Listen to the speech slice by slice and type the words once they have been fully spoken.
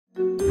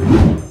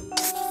Welcome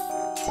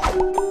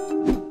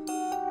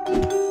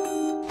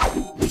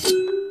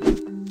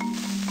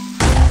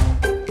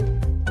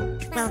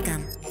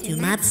to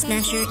Mob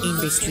Smasher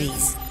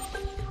Industries.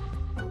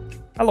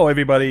 Hello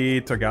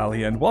everybody, Thorgal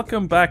here, and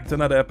welcome back to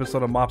another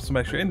episode of Mob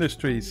Smasher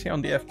Industries here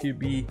on the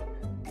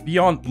FTB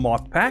Beyond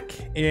Mod Pack.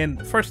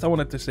 And first I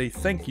wanted to say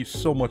thank you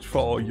so much for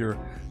all your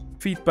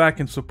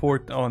feedback and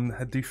support on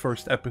the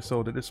first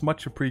episode. It is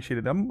much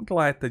appreciated. I'm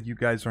glad that you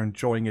guys are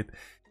enjoying it.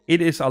 It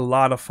is a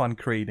lot of fun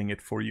creating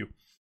it for you.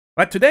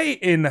 But today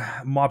in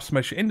Mob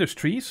Smasher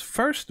Industries,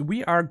 first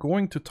we are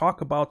going to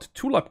talk about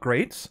tool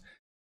upgrades,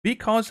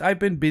 because I've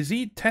been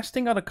busy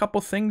testing out a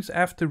couple things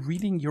after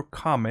reading your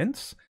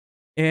comments.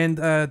 And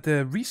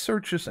the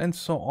researchers and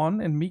so on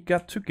and me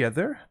got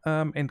together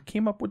and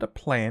came up with a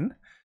plan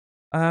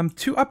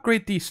to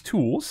upgrade these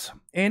tools.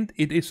 And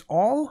it is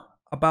all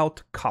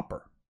about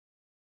copper.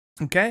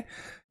 Okay?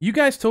 You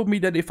guys told me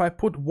that if I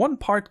put 1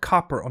 part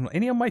copper on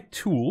any of my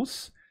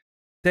tools,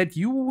 that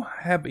you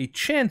have a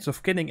chance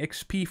of getting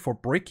XP for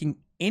breaking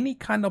any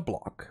kind of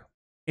block.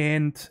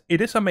 And it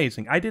is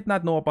amazing. I did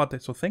not know about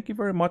that, so thank you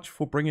very much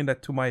for bringing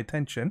that to my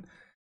attention.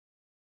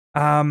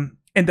 And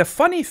the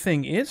funny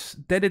thing is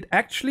that it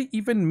actually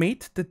even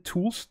made the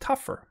tools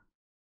tougher.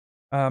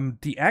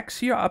 The axe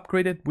here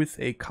upgraded with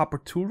a copper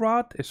tool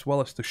rod as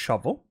well as the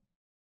shovel.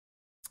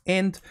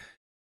 And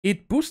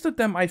it boosted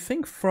them, I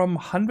think, from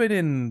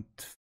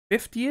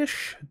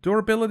 150-ish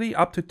durability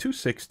up to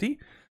 260.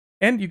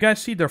 And you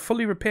guys see they're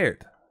fully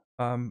repaired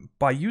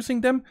by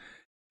using them.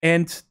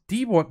 And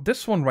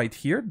this one right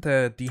here,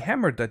 the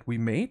hammer that we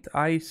made,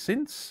 I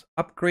since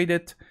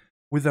upgraded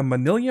with a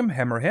manilium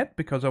hammerhead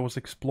because I was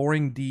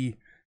exploring the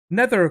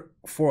nether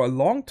for a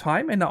long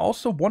time, and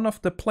also one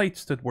of the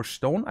plates that were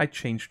stone I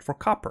changed for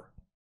copper.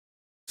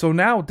 So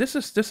now this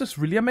is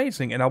really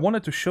amazing, and I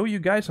wanted to show you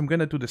guys. I'm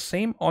gonna do the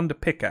same on the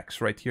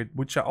pickaxe right here,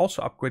 which I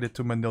also upgraded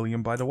to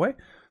manilium, by the way,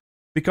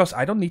 because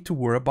I don't need to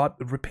worry about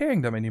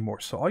repairing them anymore.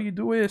 So all you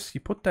do is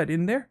you put that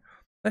in there.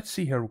 Let's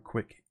see here real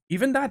quick.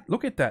 Even that,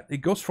 look at that. It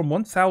goes from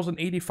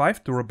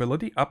 1085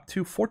 durability up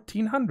to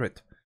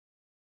 1400.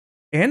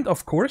 And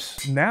of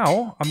course,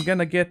 now I'm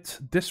gonna get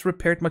this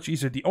repaired much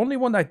easier. The only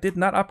one I did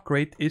not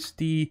upgrade is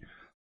the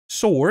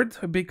sword,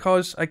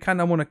 because I kind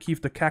of want to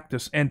keep the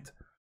cactus. And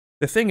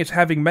the thing is,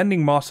 having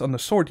mending moss on the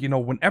sword, you know,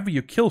 whenever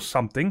you kill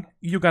something,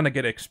 you're gonna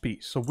get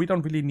XP. So we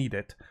don't really need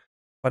it.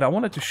 But I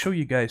wanted to show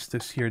you guys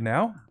this here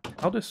now,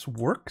 how this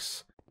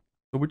works.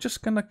 So we're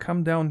just gonna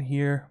come down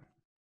here.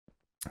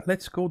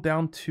 Let's go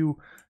down to,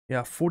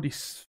 yeah,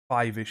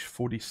 45-ish,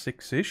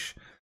 46-ish,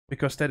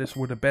 because that is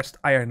where the best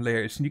iron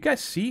layer is. And you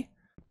guys see,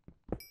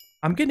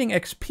 I'm getting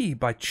XP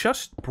by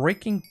just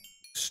breaking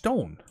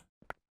stone,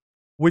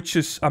 which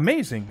is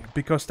amazing,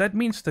 because that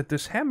means that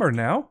this hammer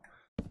now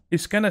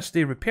is gonna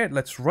stay repaired.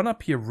 Let's run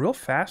up here real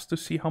fast to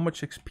see how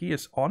much XP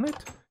is on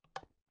it,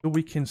 so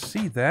we can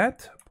see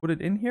that. Put it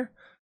in here.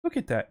 Look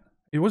at that.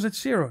 It was at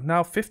 0,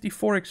 now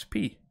 54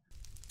 XP.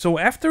 So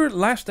after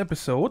last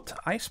episode,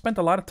 I spent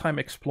a lot of time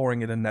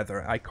exploring in the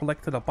nether. I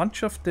collected a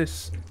bunch of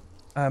this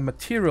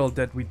material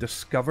that we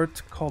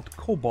discovered called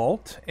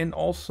cobalt and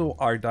also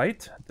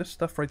ardite. This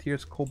stuff right here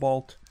is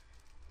cobalt,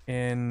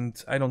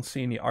 and I don't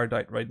see any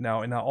ardite right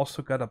now. And I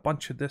also got a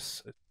bunch of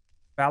this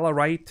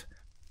valerite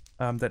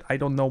that I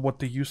don't know what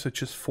the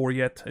usage is for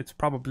yet. It's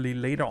probably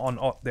later on.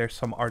 Oh, there's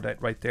some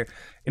ardite right there.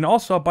 And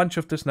also a bunch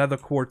of this nether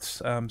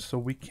quartz, so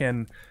we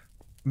can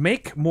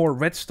make more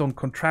redstone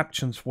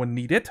contraptions when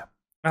needed.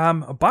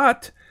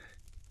 But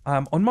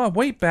on my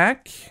way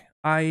back,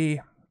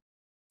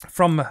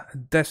 from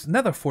this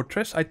nether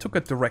fortress, I took a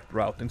direct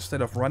route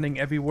instead of running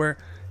everywhere,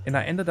 and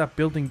I ended up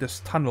building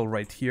this tunnel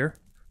right here.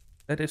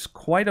 That is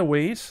quite a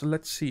ways.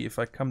 Let's see if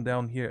I come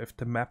down here, if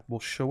the map will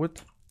show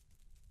it.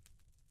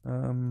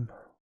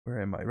 Where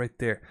am I? Right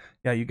there.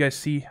 Yeah, you guys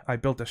see, I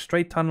built a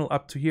straight tunnel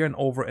up to here and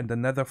over, and the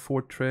nether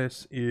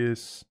fortress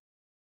is,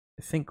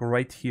 I think,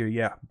 right here.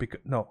 Yeah,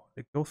 no,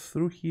 it goes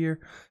through here.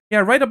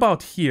 Yeah, right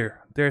about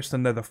here. There's the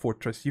nether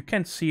fortress. You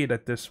can't see it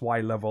at this Y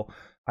level.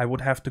 I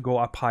would have to go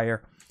up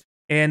higher.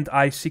 And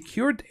I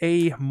secured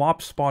a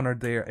mob spawner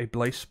there, a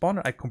blaze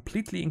spawner. I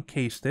completely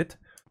encased it.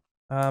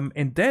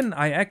 And then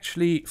I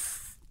actually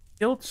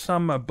killed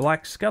some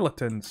black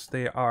skeletons.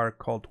 They are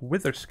called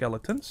wither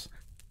skeletons.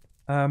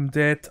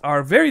 That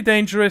are very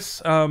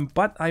dangerous.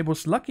 But I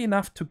was lucky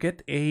enough to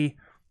get a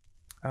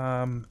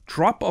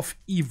drop of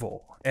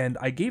evil. And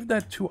I gave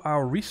that to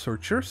our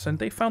researchers, and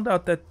they found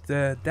out that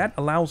that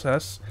allows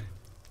us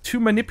to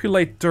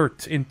manipulate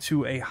dirt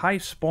into a high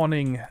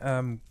spawning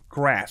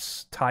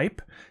grass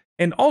type,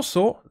 and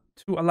also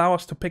to allow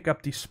us to pick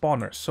up these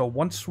spawners. So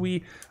once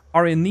we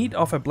are in need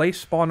of a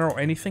blaze spawner or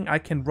anything, I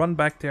can run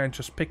back there and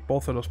just pick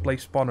both of those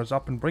blaze spawners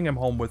up and bring them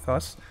home with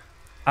us.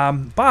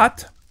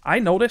 But I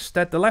noticed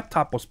that the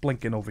laptop was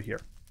blinking over here.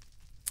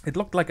 It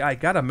looked like I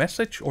got a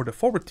message, or the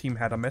forward team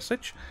had a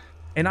message.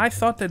 And I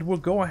thought that we'll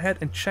go ahead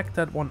and check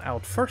that one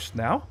out first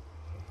now.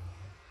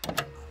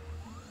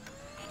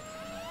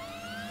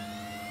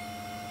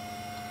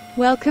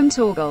 Welcome,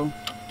 Thorgal.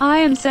 I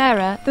am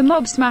Sarah, the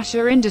Mob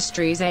Smasher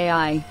Industries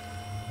AI.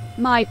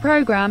 My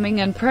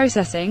programming and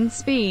processing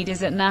speed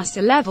is at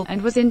NASA level,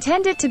 and was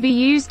intended to be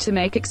used to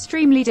make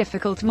extremely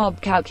difficult mob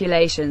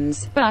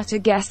calculations, but I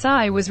guess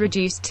I was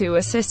reduced to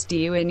assist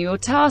you in your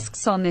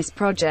tasks on this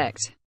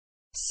project.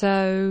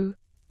 So,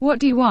 what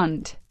do you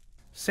want?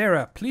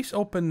 Sarah, please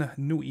open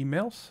new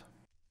emails.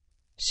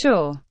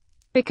 Sure.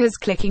 Because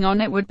clicking on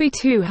it would be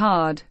too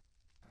hard.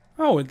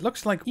 Oh, it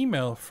looks like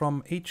email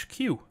from HQ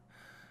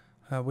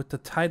with the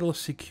title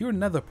Secure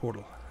Nether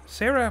Portal.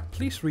 Sarah,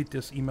 please read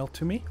this email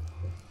to me.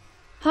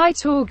 Hi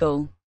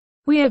Thorgal.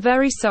 We are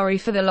very sorry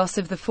for the loss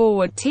of the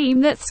forward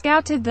team that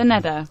scouted the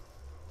Nether.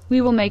 We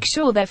will make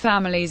sure their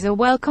families are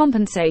well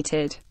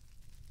compensated.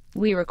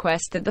 We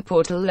request that the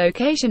portal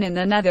location in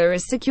the Nether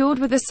is secured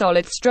with a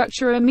solid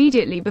structure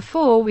immediately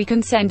before we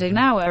can send in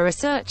our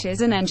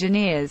researchers and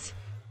engineers.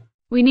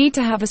 We need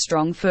to have a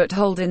strong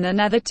foothold in the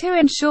Nether to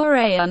ensure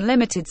an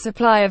unlimited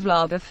supply of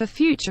lava for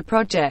future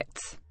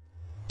projects.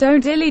 Don't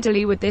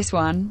dilly-dally with this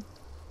one.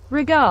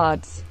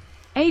 Regards.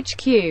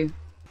 HQ.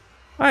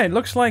 Alright,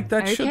 looks like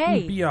that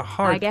shouldn't be a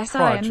hard I guess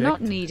project. I am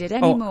not needed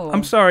anymore. Oh,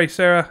 I'm sorry,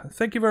 Sarah.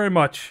 Thank you very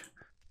much.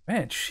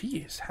 Man, she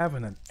is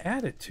having an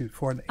attitude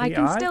for an AI. I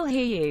can still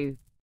hear you.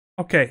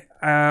 Okay,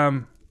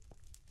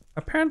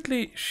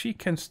 apparently she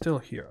can still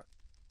hear us.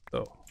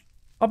 So,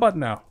 how about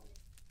now?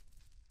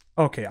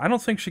 Okay, I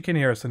don't think she can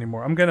hear us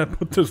anymore. I'm gonna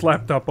put this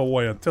laptop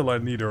away until I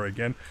need her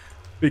again,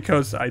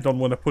 because I don't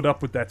want to put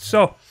up with that.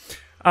 So,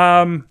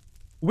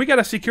 we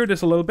gotta secure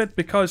this a little bit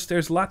because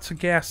there's lots of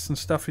gas and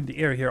stuff in the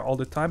air here all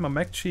the time. I'm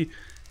actually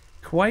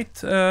quite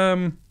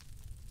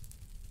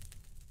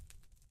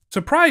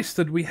surprised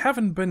that we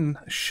haven't been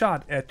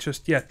shot at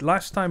just yet.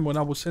 Last time when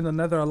I was in the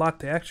Nether a lot,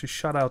 they actually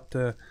shot out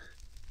the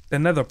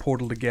Nether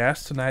portal, the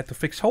gas, and I had to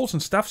fix holes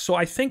and stuff. So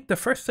I think the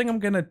first thing I'm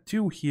gonna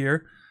do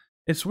here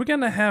is we're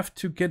gonna have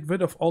to get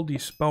rid of all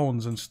these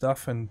bones and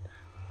stuff, and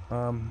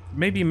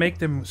maybe make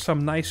them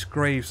some nice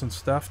graves and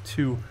stuff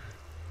too.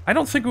 I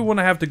don't think we want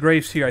to have the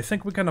graves here. I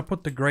think we're gonna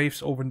put the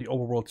graves over in the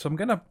overworld. So I'm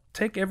gonna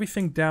take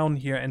everything down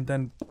here and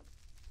then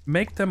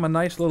make them a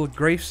nice little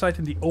grave site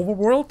in the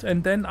overworld,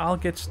 and then I'll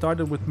get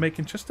started with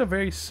making just a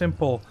very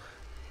simple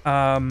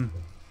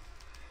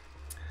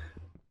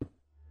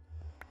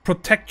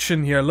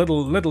protection here,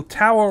 little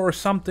tower or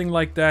something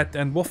like that,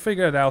 and we'll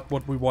figure it out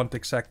what we want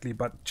exactly,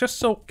 but just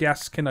so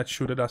gas cannot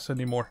shoot at us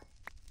anymore.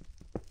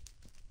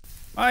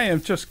 I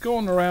am just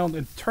going around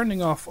and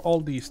turning off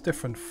all these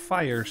different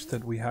fires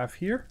that we have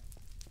here.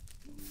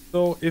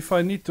 So if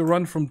I need to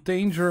run from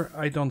danger,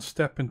 I don't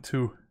step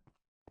into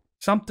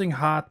something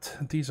hot.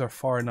 These are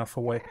far enough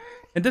away.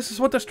 And this is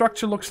what the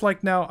structure looks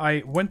like now.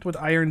 I went with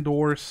iron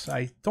doors.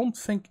 I don't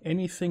think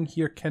anything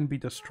here can be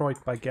destroyed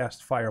by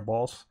gassed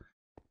fireballs.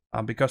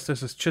 Because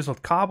this is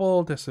chiseled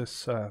cobble, this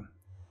is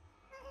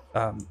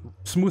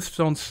smooth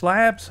stone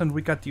slabs, and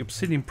we got the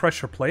obsidian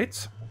pressure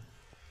plates.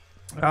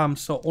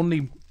 So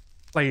only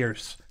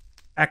players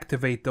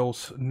activate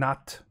those,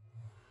 not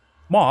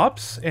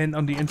mobs. And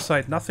on the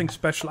inside, nothing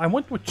special. I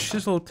went with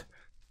chiseled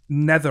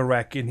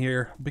netherrack in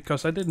here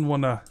because I didn't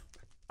want to,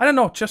 I don't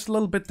know, just a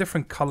little bit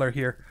different color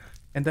here.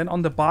 And then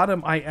on the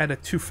bottom, I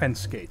added 2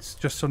 fence gates,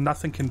 just so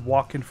nothing can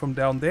walk in from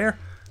down there,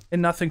 and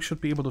nothing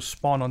should be able to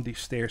spawn on these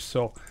stairs.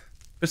 So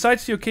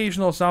besides the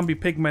occasional zombie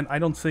pigmen, I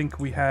don't think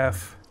we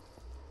have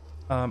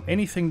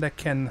anything that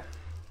can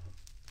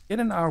get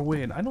in our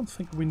way, and I don't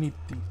think we need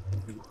the...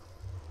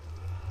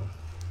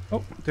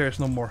 Oh, there's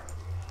no more.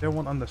 Is there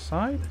one on the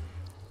side?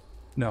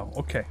 No,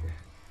 okay.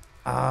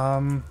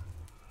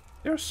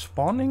 They're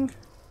spawning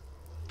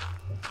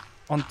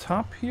on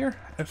top here.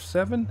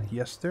 F7?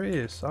 Yes, there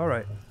is.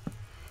 Alright.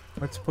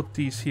 Let's put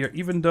these here,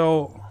 even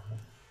though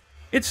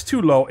it's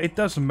too low. It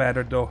doesn't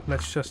matter though.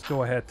 Let's just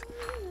go ahead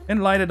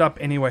and light it up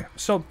anyway.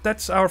 So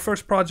that's our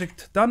first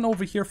project done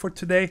over here for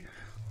today.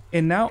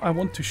 And now I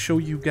want to show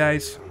you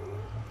guys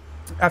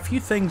a few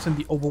things in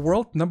the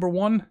overworld. Number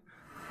one,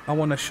 I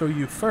want to show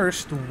you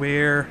first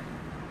where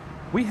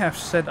we have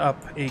set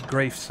up a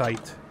grave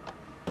site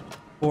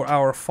for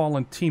our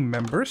fallen team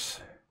members.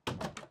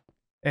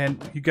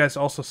 And you guys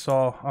also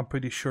saw, I'm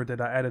pretty sure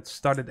that I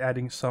started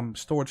adding some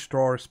storage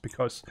drawers,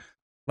 because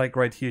like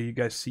right here you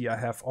guys see I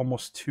have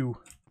almost 2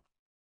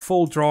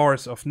 full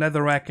drawers of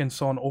netherrack and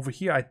so on. Over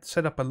here I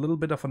set up a little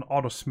bit of an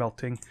auto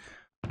smelting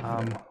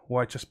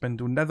where I just been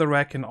doing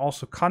netherrack and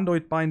also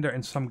conduit binder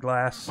and some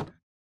glass,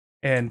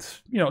 and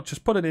you know,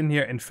 just put it in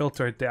here and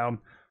filter it down.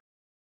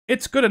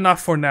 It's good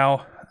enough for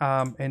now.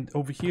 And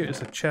over here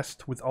is a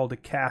chest with all the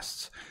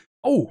casts.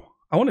 Oh,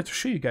 I wanted to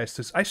show you guys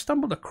this. I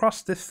stumbled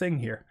across this thing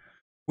here,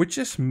 which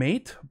is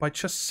made by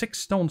just 6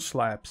 stone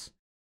slabs,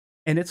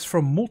 and it's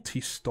from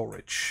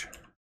multi-storage.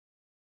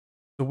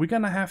 So we're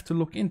gonna have to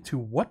look into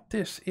what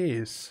this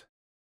is,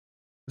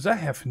 because I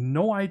have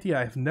no idea.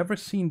 I've never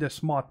seen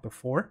this mod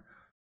before.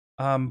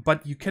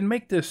 But you can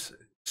make this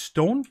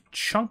stone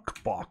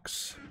chunk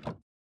box.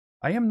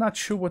 I am not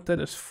sure what that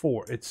is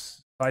for.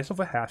 It's the size of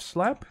a half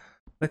slab.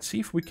 Let's see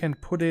if we can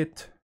put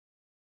it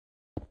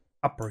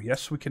upper.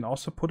 Yes, we can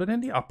also put it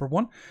in the upper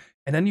one.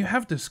 And then you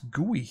have this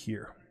GUI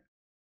here.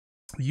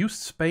 Used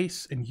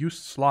space and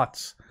used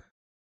slots.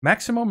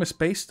 Maximum is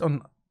based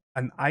on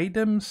an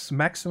item's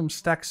maximum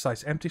stack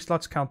size. Empty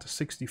slots count to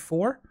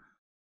 64.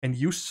 And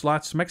used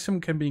slots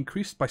maximum can be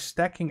increased by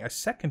stacking a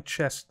second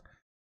chest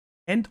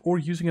and or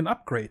using an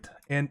upgrade.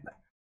 And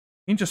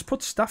you can just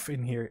put stuff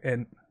in here.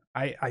 And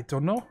I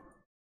don't know.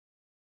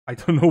 I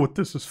don't know what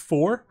this is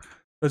for.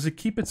 Does it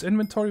keep its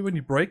inventory when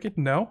you break it?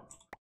 No.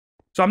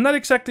 So I'm not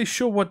exactly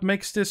sure what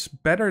makes this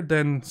better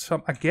than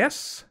some... I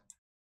guess,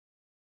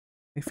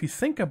 if you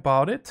think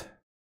about it,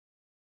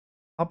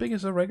 how big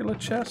is a regular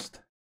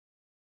chest?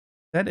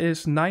 That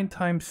is 9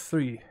 times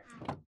 3.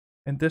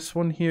 And this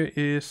one here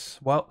is,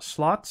 well,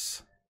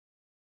 slots.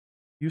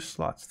 Use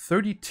slots.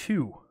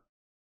 32.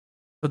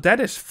 So that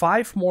is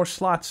 5 more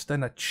slots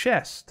than a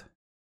chest.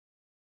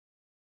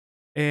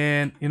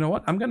 And you know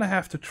what? I'm gonna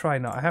have to try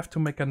now. I have to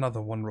make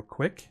another one real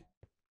quick.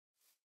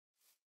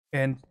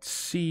 And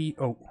see...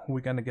 Oh,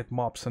 we're gonna get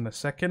mobs in a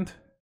second.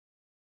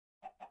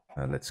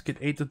 Let's get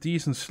 8 of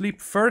these and sleep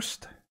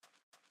first.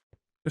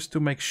 Just to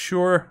make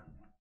sure.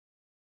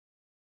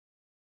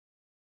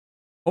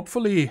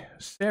 Hopefully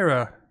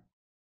Sarah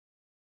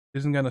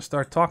isn't gonna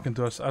start talking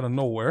to us out of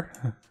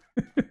nowhere.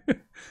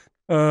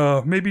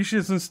 Maybe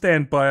she's in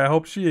standby. I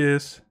hope she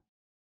is.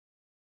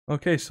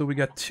 Okay, so we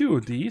got 2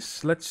 of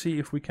these. Let's see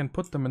if we can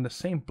put them in the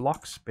same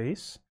block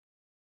space.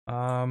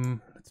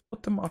 Let's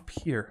put them up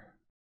here.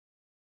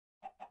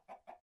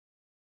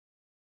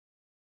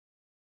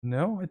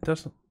 No, it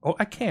doesn't. Oh,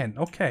 I can.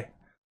 Okay.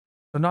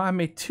 So now I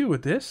made 2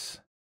 of this.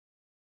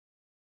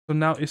 So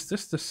now is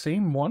this the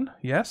same one?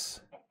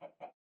 Yes.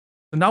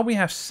 So now we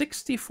have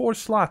 64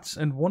 slots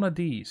in one of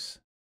these.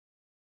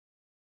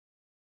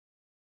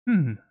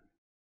 I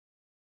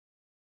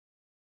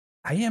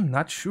am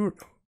not sure.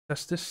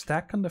 Does this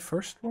stack on the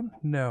first one?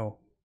 No.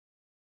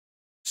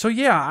 So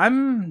yeah,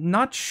 I'm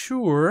not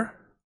sure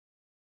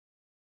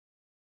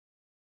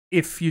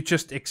if you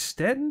just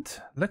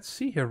extend. Let's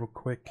see here real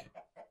quick.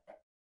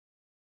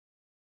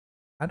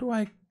 How do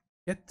I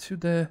get to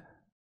the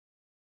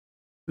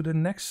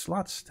next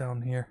slots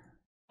down here?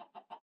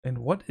 And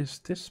what is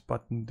this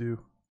button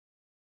do?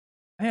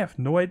 I have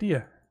no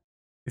idea.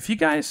 If you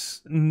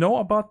guys know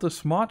about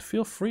this mod,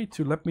 feel free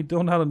to let me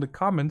know in the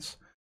comments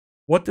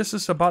what this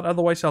is about.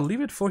 Otherwise, I'll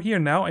leave it for here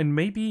now, and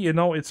maybe, you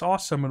know, it's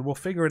awesome and we'll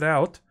figure it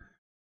out.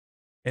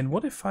 And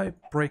what if I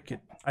break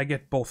it? I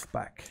get both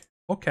back.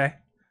 Okay.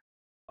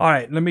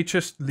 Alright, let me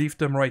just leave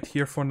them right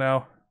here for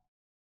now.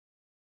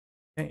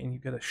 Okay, and you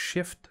gotta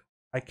shift.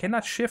 I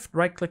cannot shift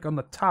right click on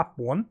the top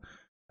one.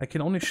 I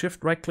can only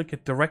shift right click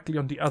it directly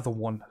on the other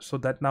one. So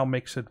that now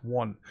makes it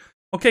 1.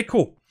 Okay,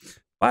 cool.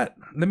 But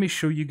let me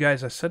show you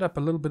guys. I set up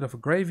a little bit of a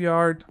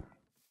graveyard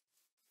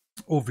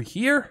over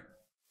here.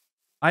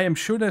 I am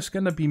sure there's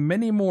gonna be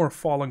many more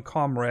fallen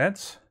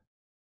comrades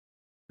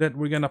that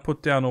we're gonna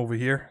put down over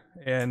here.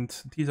 And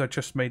these are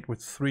just made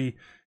with 3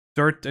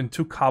 dirt and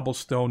 2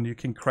 cobblestone. You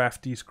can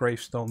craft these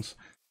gravestones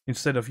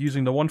instead of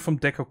using the one from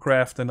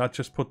DecoCraft, and I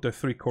just put the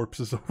 3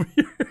 corpses over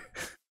here.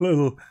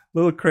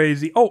 little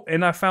crazy. Oh,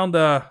 and I found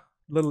a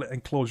little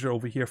enclosure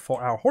over here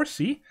for our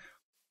horsey,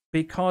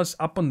 because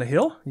up on the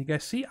hill, you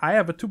guys see, I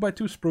have a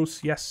 2x2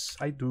 spruce. Yes,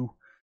 I do.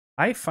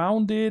 I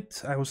found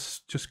it. I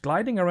was just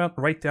gliding around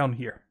right down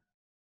here.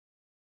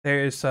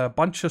 There is a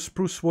bunch of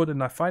spruce wood,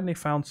 and I finally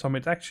found some.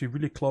 It's actually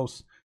really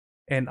close.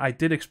 And I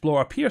did explore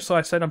up here, so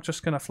I said I'm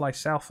just gonna fly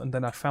south, and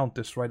then I found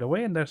this right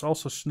away. And there's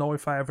also snow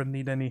if I ever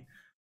need any.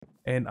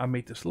 And I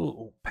made this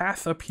little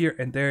path up here,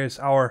 and there is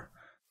our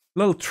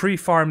little tree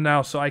farm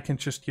now, so I can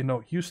just, you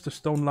know, use the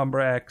stone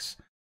lumber axe,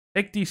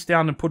 take these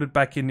down and put it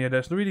back in here.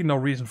 There's really no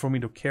reason for me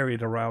to carry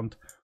it around.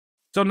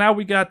 So now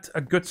we got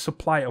a good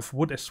supply of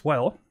wood as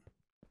well.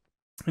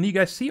 And you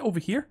guys see over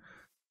here,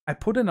 I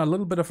put in a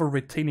little bit of a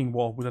retaining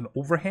wall with an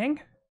overhang.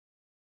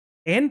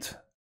 And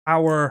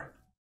our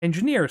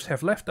engineers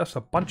have left us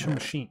a bunch of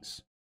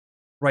machines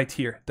right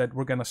here that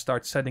we're gonna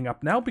start setting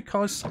up now,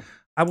 because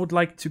I would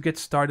like to get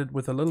started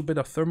with a little bit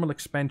of thermal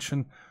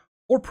expansion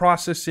or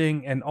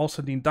processing, and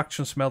also the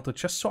induction smelter,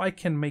 just so I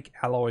can make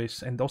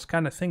alloys and those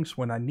kind of things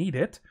when I need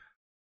it.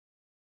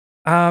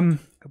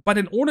 But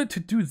in order to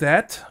do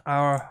that,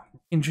 our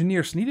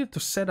engineers needed to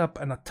set up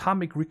an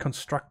atomic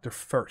reconstructor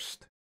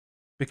first.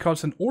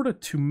 Because in order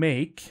to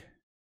make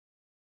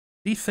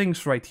these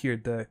things right here,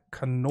 the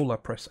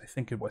canola press, I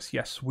think it was,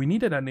 yes, we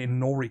needed an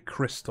Inori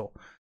crystal.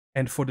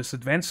 And for this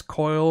advanced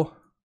coil,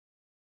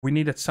 we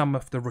needed some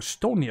of the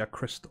Rustonia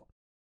crystal.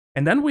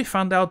 And then we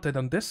found out that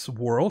on this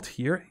world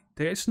here,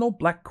 there is no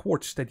black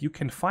quartz that you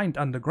can find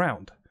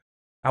underground.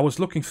 I was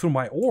looking through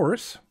my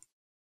ores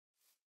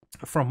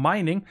from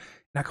mining,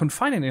 and I couldn't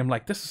find any. I'm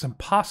like, this is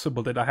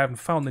impossible that I haven't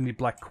found any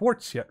black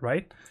quartz yet,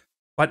 right?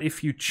 But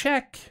if you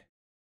check,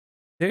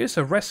 there is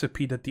a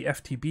recipe that the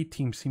FTB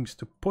team seems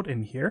to put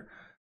in here,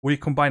 where you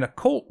combine a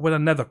coal with a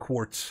nether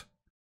quartz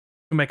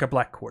to make a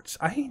black quartz.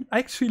 I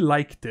actually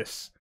like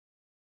this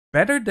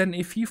better than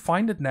if you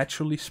find it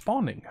naturally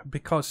spawning,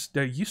 because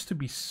there used to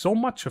be so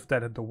much of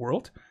that in the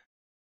world.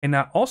 And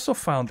I also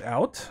found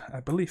out, I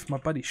believe my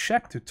buddy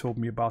Shaktu told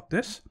me about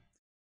this,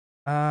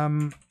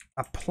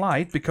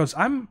 applied, because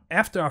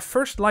after our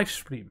first live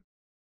stream,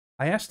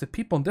 I asked the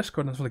people on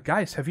Discord, and I was like,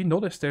 guys, have you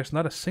noticed there's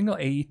not a single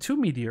AE2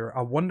 meteor?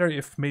 I wonder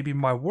if maybe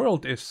my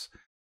world is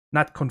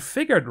not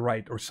configured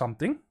right or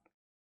something.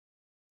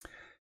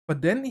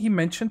 But then he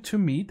mentioned to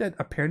me that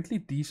apparently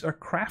these are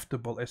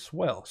craftable as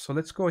well. So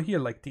let's go here,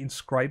 like the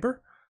inscriber.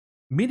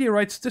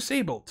 Meteorites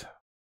disabled.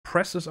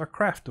 Presses are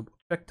craftable.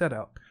 Check that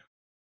out.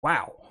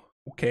 Wow.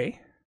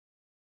 Okay.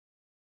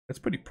 That's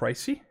pretty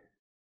pricey.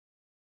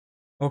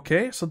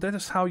 Okay, so that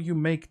is how you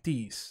make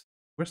these.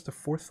 Where's the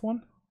fourth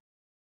one?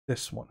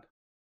 This one.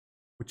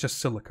 Which is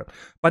silicon.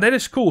 But that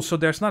is cool. So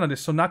there's none of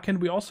this. So now can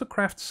we also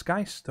craft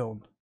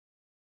skystone?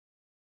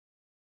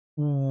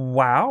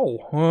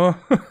 Wow.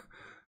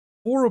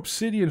 4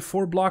 obsidian,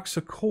 4 blocks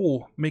of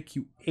coal make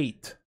you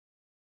 8.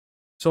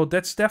 So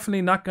that's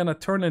definitely not going to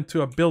turn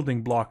into a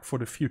building block for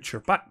the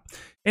future. But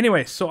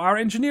anyway, so our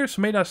engineers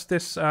made us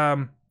this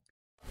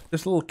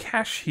this little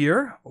cache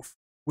here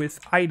with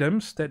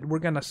items that we're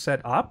going to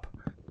set up.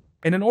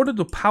 And in order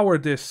to power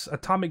this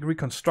atomic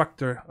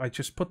reconstructor, I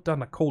just put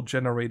down a coal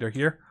generator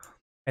here.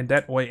 And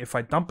that way, if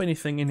I dump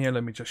anything in here,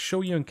 let me just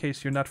show you in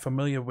case you're not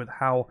familiar with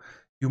how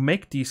you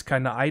make these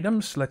kind of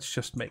items. Let's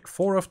just make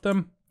 4 of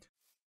them.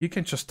 You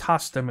can just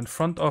toss them in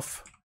front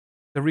of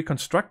the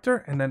reconstructor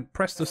and then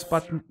press this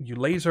button, you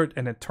laser it,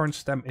 and it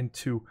turns them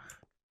into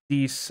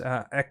these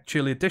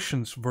actual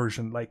editions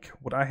version, like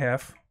what I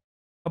have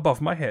above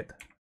my head,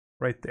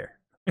 right there.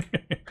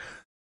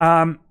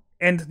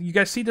 And you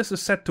guys see this is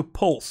set to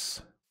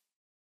pulse.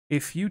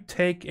 If you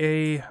take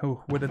a,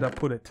 oh, where did I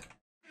put it?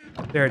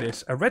 There it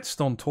is, a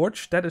redstone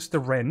torch, that is the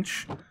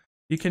wrench.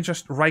 You can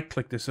just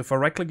right-click this. If I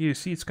right-click, you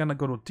see it's gonna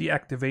go to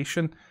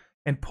deactivation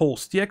and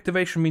pulse.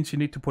 Deactivation means you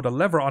need to put a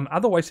lever on,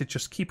 otherwise it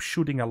just keeps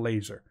shooting a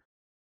laser.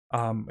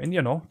 And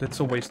you know,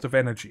 that's a waste of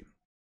energy.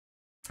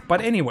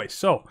 But anyway,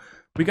 so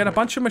we got a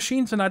bunch of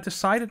machines and I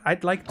decided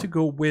I'd like to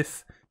go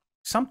with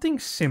something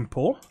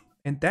simple,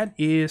 and that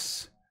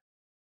is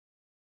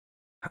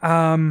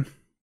the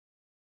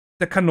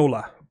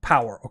canola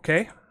power,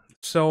 okay?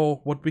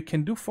 So what we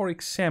can do, for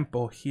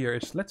example, here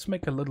is let's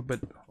make a little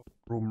bit of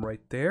room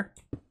right there.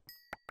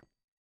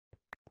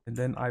 And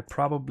then I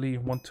probably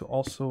want to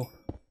also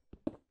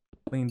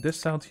clean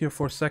this out here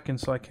for a second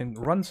so I can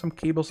run some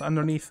cables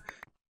underneath.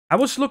 I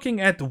was looking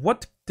at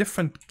what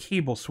different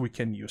cables we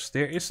can use.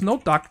 There is no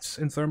ducts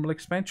in thermal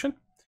expansion.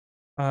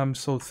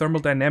 So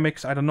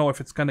thermodynamics, I don't know if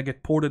it's going to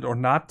get ported or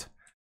not.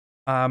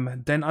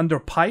 Then under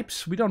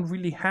pipes, we don't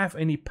really have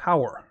any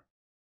power.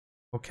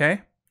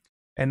 Okay?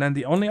 And then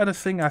the only other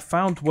thing I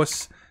found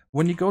was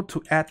when you go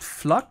to add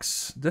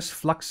flux, this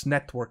flux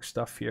network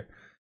stuff here.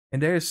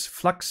 And there's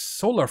flux,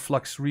 solar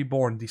flux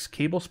reborn, these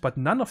cables, but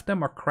none of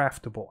them are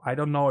craftable. I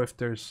don't know if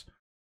there's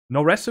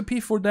no recipe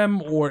for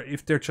them or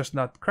if they're just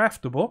not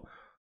craftable.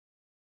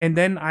 And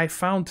then I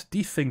found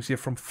these things here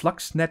from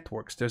Flux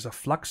Networks. There's a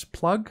flux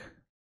plug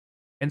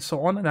and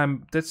so on.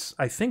 And that's,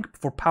 I think,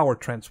 for power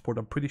transport,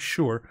 I'm pretty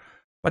sure.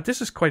 But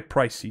this is quite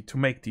pricey to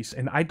make these.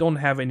 And I don't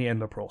have any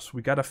ender pearls.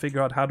 We got to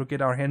figure out how to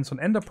get our hands on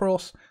ender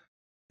pearls.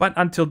 But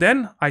until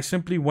then, I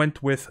simply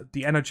went with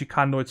the energy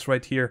conduits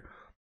right here.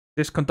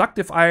 This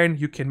conductive iron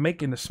you can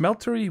make in the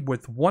smeltery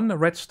with 1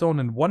 redstone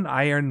and 1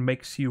 iron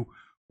makes you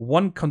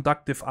 1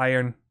 conductive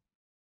iron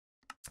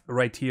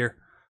right here.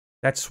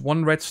 That's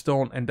 1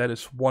 redstone and that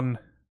is 1.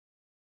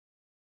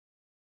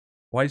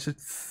 Why does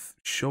it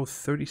show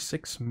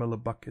 36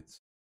 millibuckets?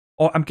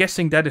 Oh, I'm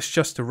guessing that is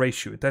just the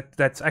ratio.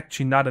 That's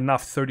actually not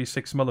enough,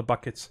 36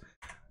 millibuckets.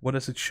 What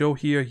does it show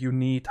here? You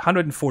need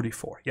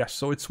 144. Yes,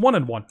 so it's 1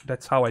 and 1.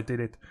 That's how I did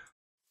it.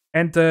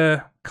 And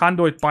the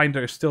conduit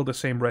binder is still the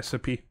same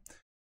recipe.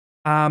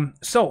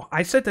 So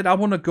I said that I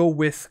want to go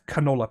with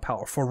canola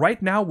power. For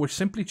right now, we're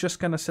simply just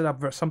going to set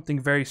up something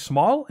very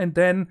small. And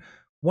then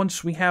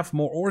once we have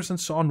more ores and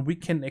so on, we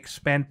can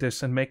expand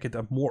this and make it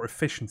a more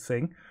efficient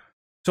thing.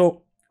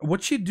 So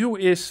what you do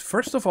is,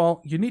 first of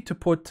all, you need to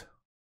put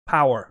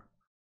power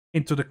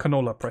into the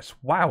canola press.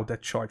 Wow,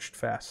 that charged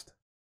fast.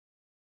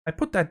 I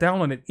put that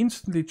down and it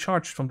instantly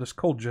charged from this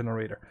coal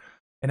generator.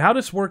 And how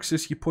this works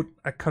is you put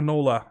a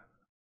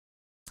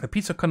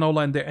piece of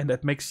canola in there, and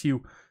that makes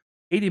you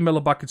 80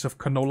 millibuckets of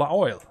canola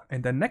oil.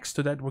 And then next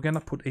to that, we're going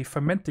to put a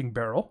fermenting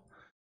barrel.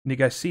 And you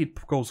guys see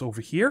it goes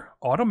over here.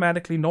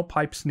 Automatically, no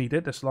pipes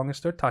needed as long as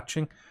they're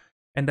touching.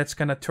 And that's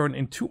going to turn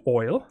into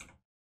oil.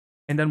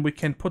 And then we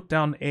can put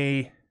down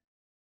a...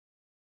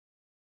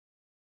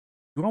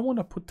 Do I want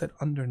to put that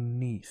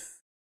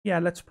underneath? Yeah,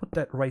 let's put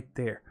that right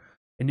there.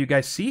 And you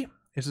guys see,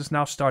 this is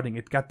now starting.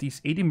 It got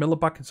these 80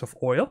 millibuckets of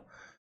oil.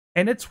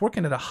 And it's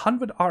working at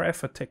 100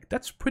 RF a tick.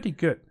 That's pretty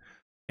good.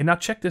 And now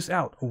check this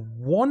out.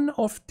 1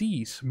 of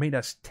these made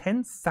us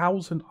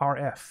 10,000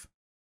 RF.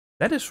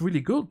 That is really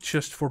good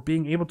just for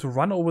being able to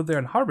run over there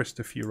and harvest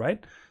a few,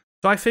 right?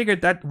 So I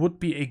figured that would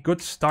be a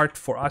good start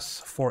for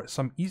us for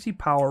some easy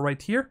power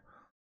right here.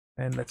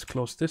 And let's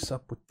close this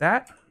up with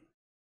that.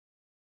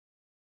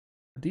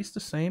 Are these the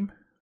same?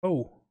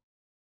 Oh.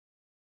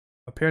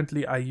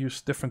 Apparently I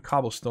used different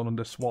cobblestone on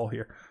this wall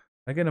here.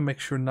 I gotta make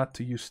sure not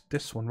to use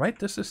this one, right?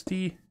 This is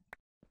the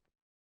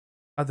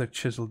other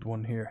chiseled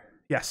one here.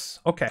 Yes,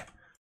 okay.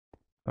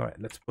 All right,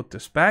 let's put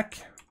this back.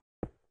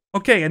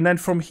 Okay, and then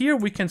from here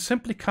we can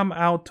simply come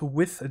out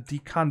with the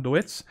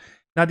conduits.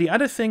 Now the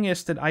other thing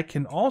is that I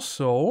can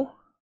also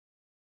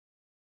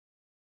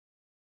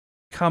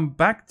come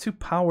back to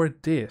power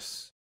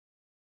this.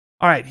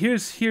 All right,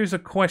 here's a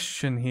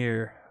question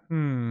here.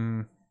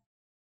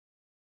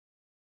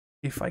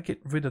 If I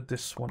get rid of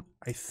this one,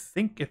 I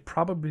think it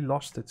probably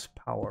lost its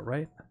power,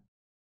 right?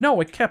 No,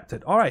 it kept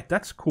it. All right,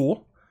 that's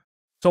cool.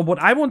 So what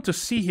I want to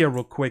see here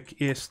real quick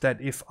is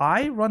that if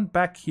I run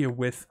back here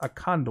with a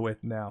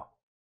conduit now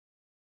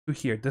to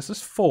here, this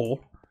is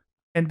full,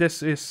 and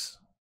this is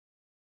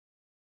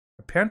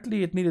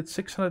apparently it needed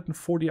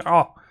 640.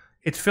 Oh,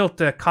 it filled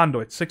the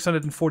conduit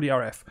 640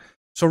 RF.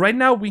 So right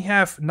now we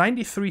have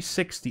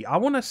 9360. I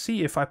want to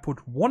see if I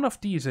put one of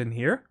these in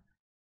here,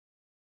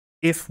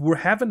 if we're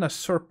having a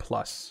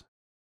surplus.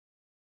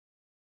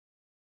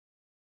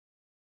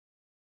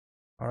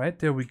 All right,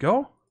 there we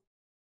go.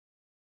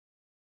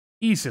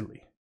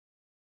 Easily.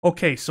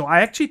 Okay, so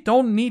I actually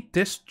don't need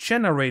this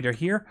generator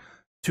here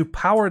to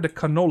power the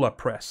canola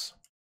press,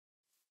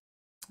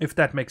 if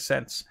that makes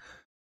sense.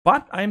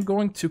 But I'm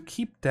going to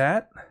keep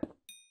that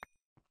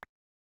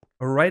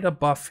right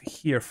above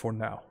here for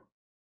now.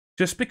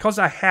 Just because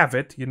I have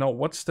it, you know,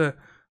 what's the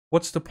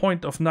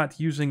point of not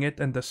using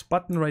it? And this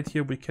button right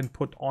here we can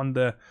put on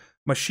the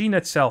machine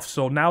itself.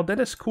 So now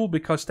that is cool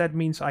because that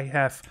means I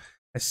have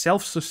a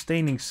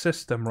self-sustaining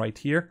system right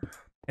here.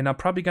 And I'm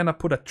probably gonna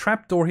put a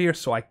trapdoor here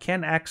so I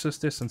can access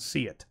this and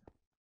see it.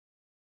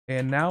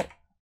 And now,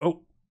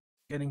 oh,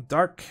 getting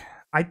dark.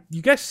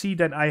 You guys see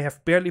that I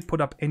have barely put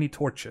up any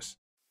torches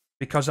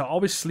because I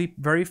always sleep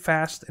very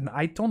fast and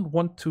I don't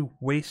want to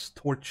waste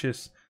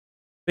torches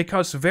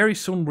because very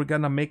soon we're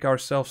gonna make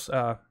ourselves,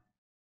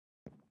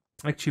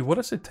 actually, what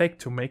does it take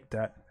to make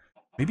that?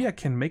 Maybe I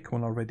can make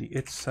one already.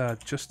 It's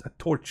just a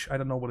torch. I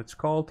don't know what it's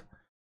called.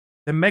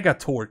 The mega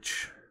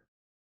torch.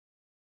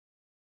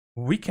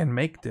 We can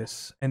make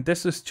this, and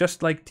this is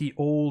just like the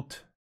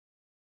old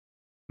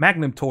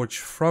magnum torch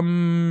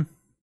from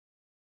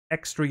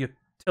Extra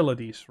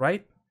Utilities,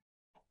 right?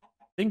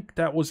 I think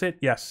that was it,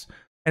 yes.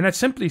 And it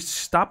simply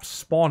stops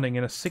spawning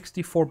in a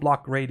 64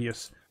 block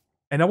radius.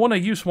 And I want to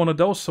use one of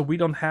those so we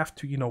don't have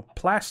to, you know,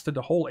 plaster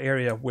the whole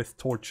area with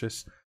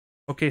torches.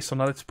 Okay, so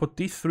now let's put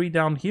these three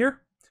down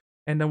here.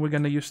 And then we're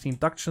going to use the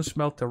induction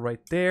smelter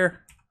right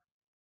there.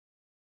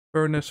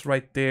 Furnace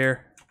right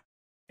there.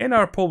 And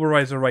our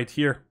pulverizer right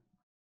here.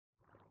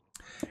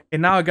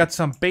 And now I got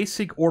some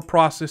basic ore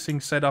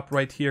processing set up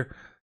right here.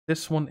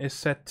 This one is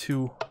set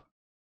to...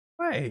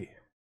 Hey!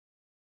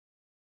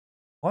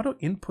 Auto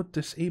input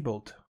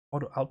disabled.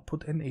 Auto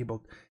output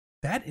enabled.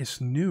 That is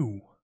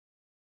new.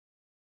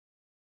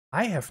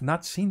 I have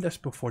not seen this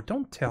before.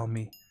 Don't tell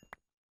me.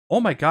 Oh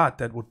my god,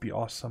 that would be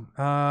awesome.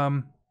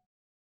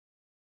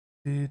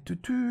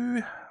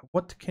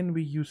 What can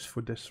we use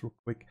for this real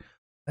quick?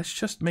 Let's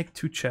just make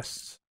 2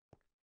 chests.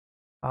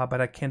 But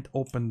I can't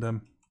open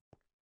them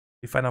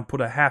if I don't put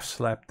a half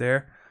slab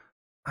there.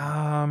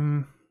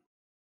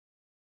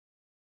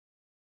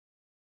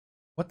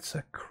 What's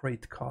a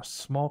crate cost?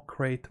 Small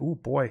crate. Oh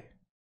boy.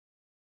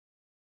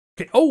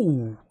 Okay.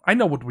 Oh, I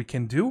know what we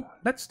can do.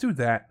 Let's do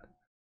that.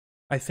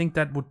 I think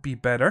that would be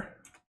better.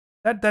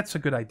 That's a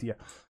good idea.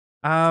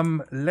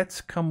 Let's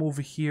come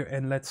over here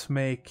and let's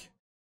make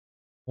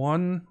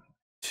 1,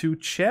 2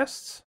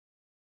 chests.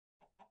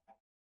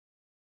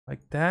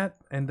 Like that.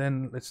 And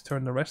then let's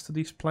turn the rest of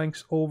these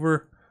planks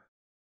over.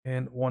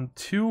 And 1,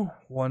 2,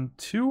 1,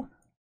 2.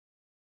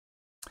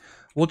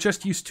 We'll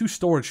just use 2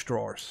 storage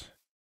drawers.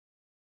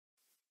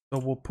 So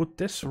we'll put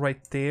this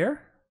right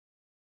there.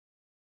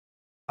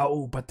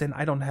 Oh, but then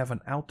I don't have an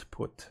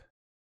output.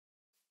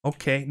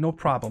 Okay, no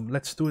problem.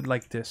 Let's do it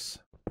like this.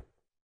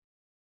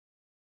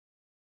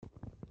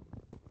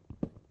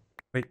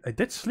 Wait, I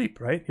did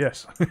sleep, right?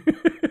 Yes.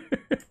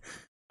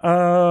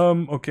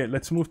 Okay,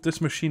 let's move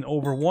this machine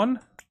over 1.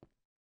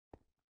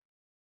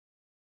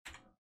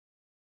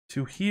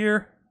 To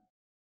here.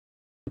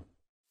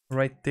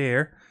 Right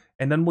there.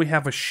 And then we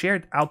have a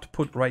shared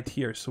output right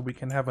here. So we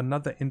can have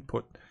another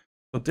input.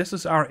 So this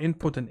is our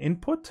input and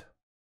input.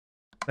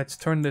 Let's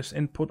turn this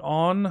input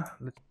on.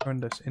 Let's turn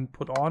this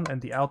input on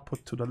and the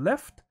output to the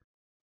left.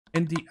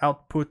 And the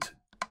output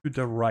to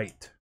the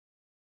right.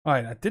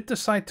 Alright, I did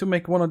decide to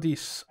make one of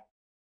these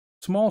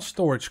small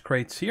storage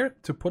crates here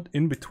to put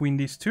in between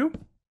these two.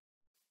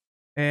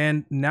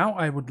 And now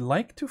I would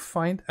like to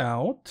find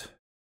out,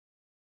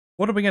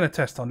 what are we going to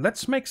test on?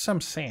 Let's make some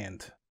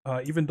sand.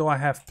 Even though I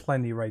have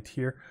plenty right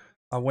here.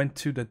 I went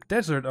to the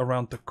desert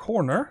around the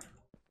corner.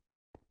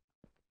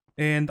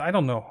 And I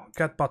don't know,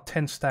 got about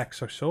 10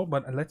 stacks or so,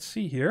 but let's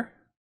see here.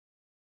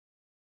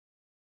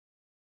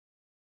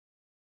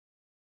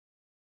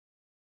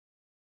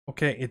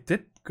 Okay, it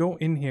did go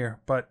in here,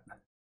 but...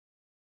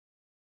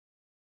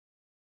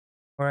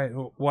 Alright,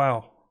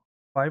 wow.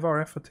 5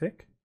 RF a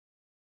tick?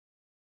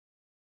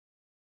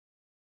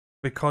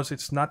 Because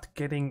it's not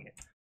getting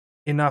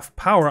enough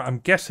power, I'm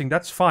guessing.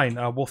 That's fine,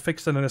 we'll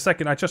fix that in a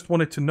second. I just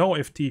wanted to know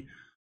if the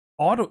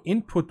auto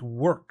input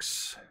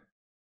works.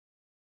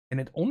 And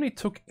it only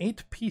took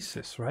 8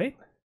 pieces, right?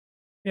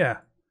 Yeah.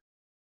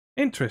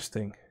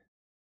 Interesting.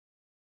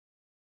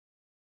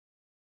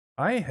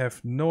 I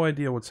have no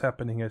idea what's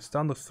happening here. It's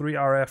down to 3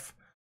 RF.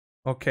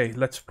 Okay,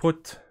 let's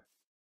put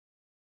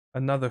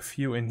another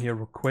few in here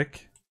real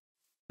quick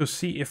to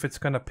see if it's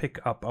gonna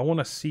pick up. I want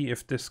to see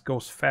if this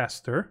goes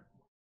faster.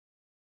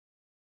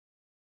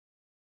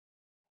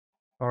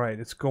 Alright,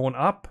 it's going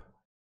up.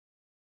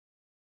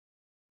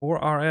 4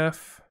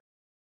 RF.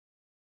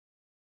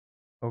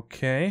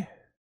 Okay.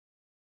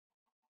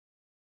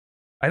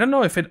 I don't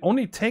know if it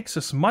only takes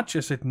as much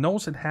as it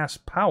knows it has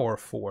power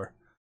for.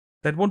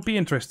 That would be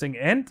interesting.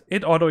 And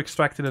it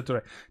auto-extracted it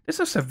already. This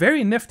is a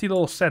very nifty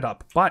little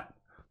setup, but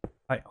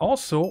I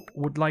also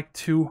would like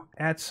to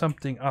add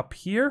something up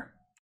here.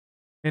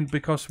 And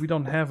because we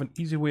don't have an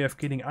easy way of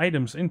getting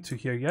items into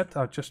here yet,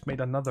 I just made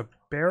another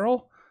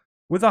barrel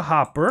with a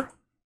hopper.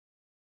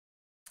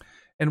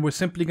 And we're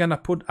simply gonna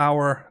put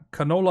our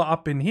canola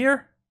up in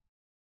here.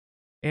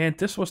 And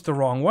this was the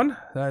wrong one.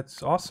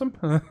 That's awesome.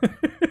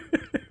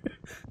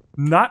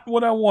 Not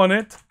what I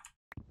wanted.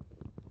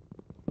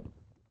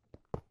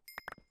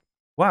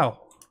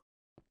 Wow.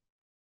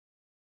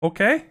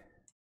 Okay.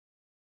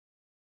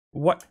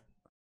 What?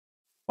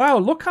 Wow,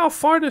 look how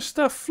far this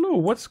stuff flew.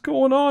 What's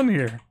going on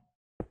here?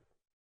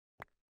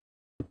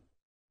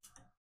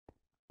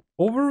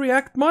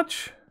 Overreact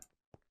much?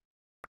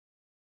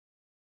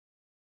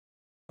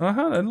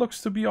 That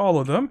looks to be all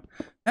of them.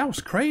 That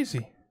was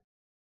crazy.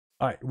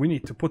 Alright, we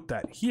need to put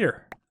that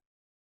here.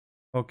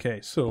 Okay,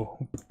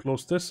 so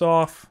close this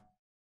off.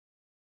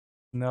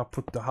 Now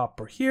put the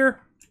hopper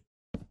here.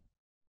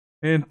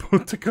 And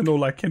put the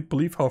canola. I can't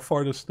believe how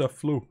far this stuff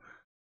flew.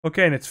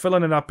 Okay, and it's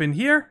filling it up in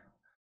here.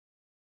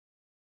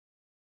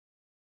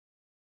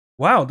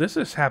 Wow, this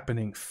is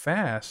happening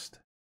fast.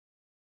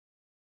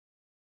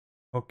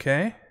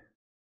 Okay.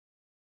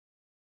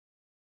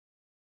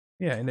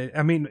 Yeah, and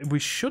I mean, we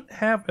should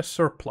have a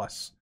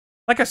surplus.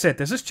 Like I said,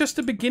 this is just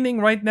the beginning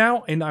right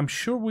now, and I'm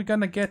sure we're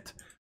gonna get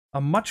a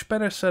much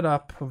better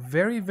setup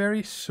very,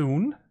 very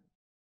soon.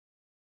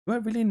 Do I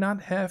really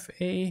not have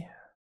a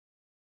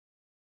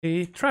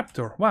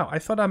trapdoor? Wow, I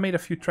thought I made a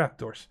few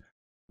trapdoors.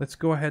 Let's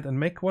go ahead and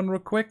make one real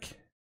quick.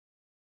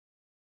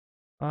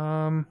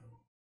 Fine,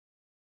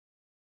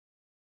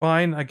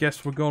 I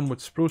guess we're going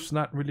with spruce,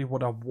 not really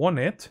what I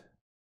wanted.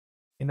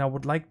 And I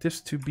would like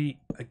this to be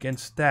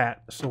against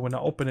that, so when I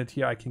open it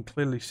here, I can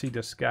clearly see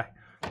this guy.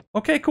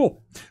 Okay,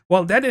 cool.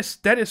 Well, that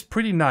is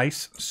pretty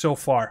nice so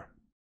far.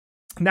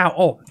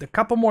 Now, a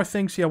couple more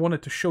things here I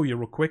wanted to show you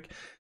real quick.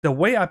 The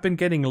way I've been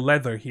getting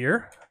leather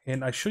here,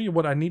 and I show you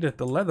what I needed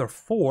the leather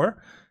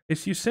for,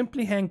 is you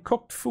simply hang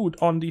cooked food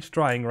on these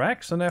drying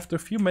racks, and after a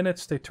few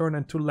minutes they turn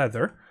into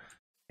leather.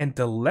 And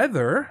the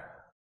leather,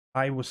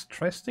 I was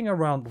testing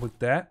around with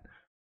that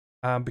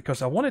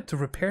because I wanted to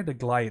repair the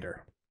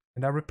glider.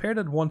 And I repaired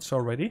it once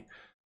already,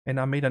 and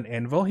I made an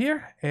anvil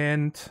here,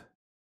 and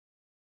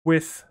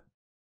with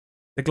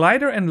the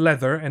glider and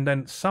leather, and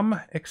then some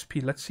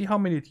XP. Let's see how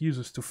many it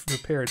uses to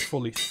repair it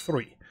fully.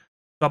 3.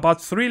 So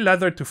about 3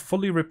 leather to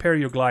fully repair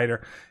your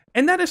glider.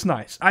 And that is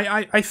nice.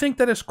 I think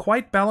that is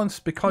quite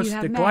balanced because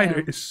the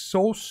glider is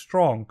so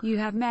strong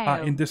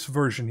in this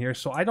version here.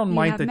 So I don't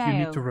mind that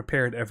you need to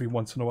repair it every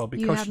once in a while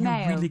because you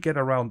really get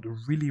around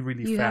really,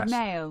 really fast.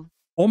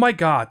 Oh my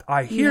god,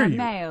 I hear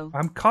you.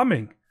 I'm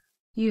coming.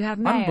 You have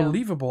mail.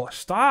 Unbelievable.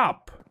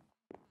 Stop.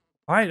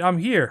 Alright, I'm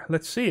here.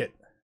 Let's see it.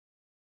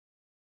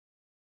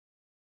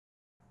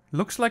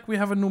 Looks like we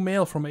have a new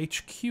mail from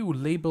HQ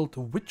labeled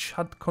Witch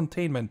Hut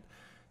Containment.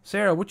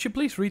 Sarah, would you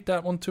please read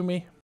that one to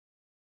me?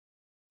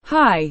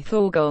 Hi,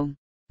 Thorgal.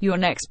 Your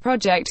next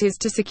project is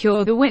to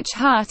secure the witch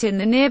hut in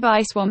the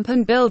nearby swamp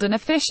and build an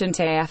efficient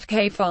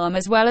AFK farm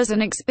as well as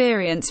an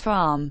experience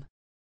farm.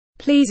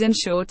 Please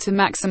ensure to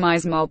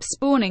maximize mob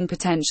spawning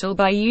potential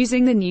by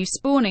using the new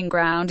spawning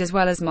ground as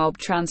well as mob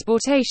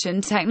transportation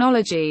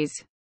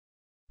technologies.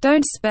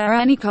 Don't spare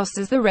any cost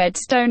as the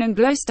redstone and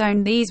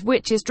glowstone these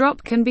witches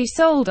drop can be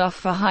sold off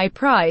for high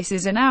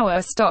prices and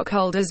our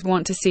stockholders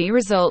want to see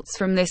results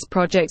from this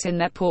project in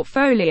their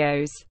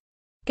portfolios.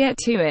 Get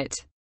to it.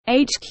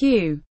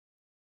 HQ.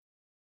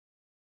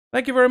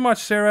 Thank you very much,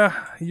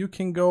 Sarah. You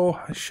can go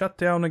shut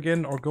down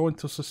again or go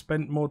into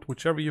suspend mode,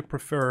 whichever you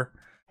prefer.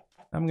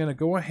 I'm gonna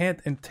go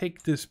ahead and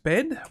take this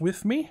bed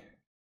with me.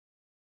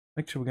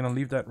 Actually, we're gonna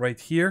leave that right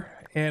here.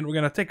 And we're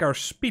gonna take our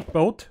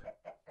speedboat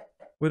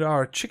with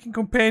our chicken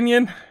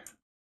companion.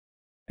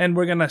 And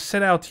we're gonna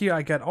set out here.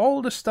 I got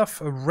all the stuff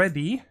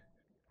ready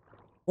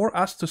for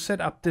us to set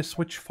up this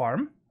witch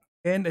farm.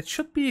 And it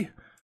should be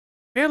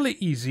fairly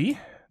easy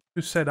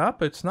to set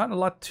up. It's not a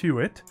lot to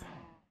it.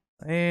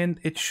 And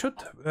it should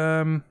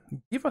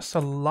give us a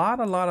lot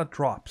of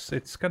drops.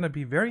 It's gonna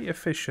be very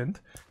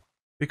efficient.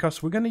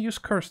 Because we're going to use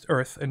Cursed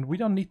Earth, and we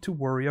don't need to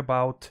worry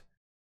about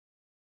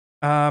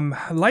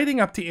lighting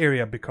up the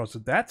area because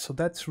of that. So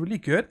that's really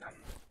good.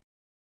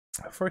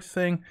 First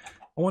thing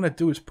I want to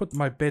do is put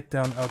my bed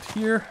down out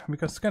here,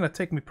 because it's going to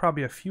take me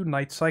probably a few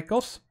night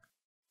cycles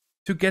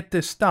to get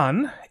this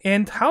done.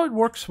 And how it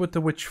works with the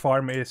witch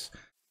farm is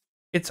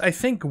It's, I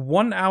think,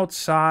 one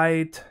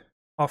outside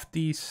of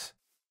these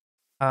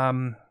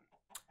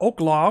oak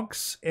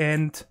logs,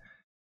 and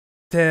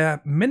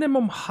the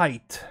minimum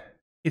height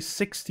is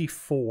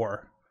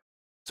 64.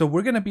 So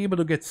we're going to be able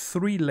to get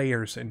 3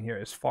 layers in here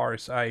as far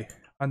as I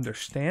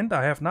understand.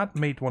 I have not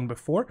made one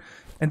before.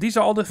 And these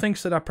are all the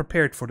things that are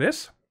prepared for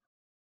this.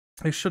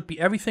 It should be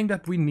everything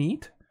that we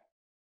need.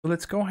 So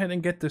let's go ahead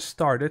and get this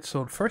started.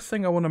 So the first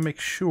thing I want to make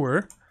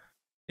sure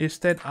is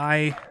that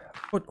I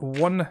put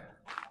one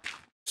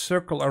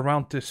circle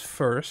around this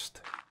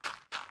first.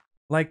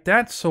 Like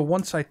that. So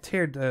once I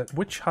tear the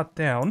witch hut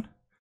down,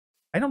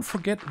 I don't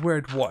forget where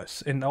it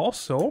was. And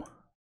also,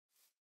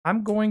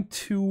 I'm going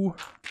to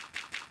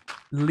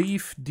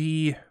leave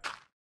the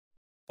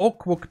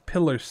oakwood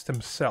pillars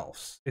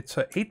themselves. It's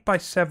a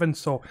 8x7,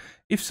 so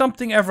if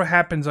something ever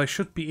happens, I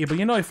should be able,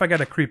 you know, if I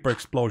get a creeper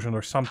explosion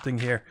or something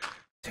here,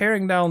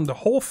 tearing down the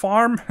whole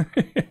farm,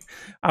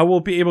 I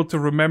will be able to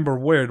remember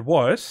where it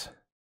was.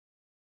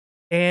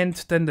 And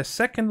then the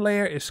second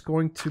layer is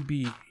going to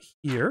be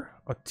here,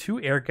 a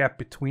 2 air gap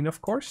between,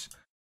 of course.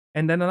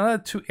 And then another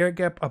 2 air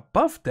gap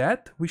above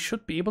that, we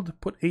should be able to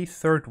put a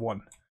third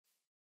one.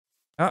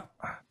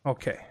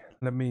 Okay,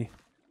 let me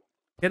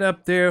get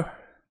up there.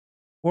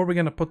 Where are we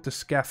gonna put the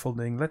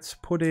scaffolding? Let's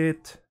put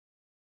it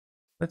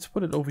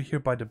over here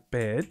by the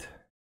bed.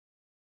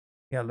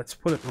 Yeah, let's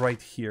put it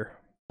right here.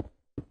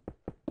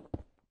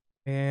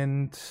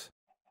 And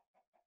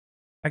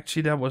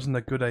actually, that wasn't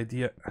a good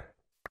idea.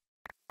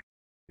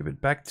 Give it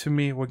back to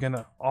me. We're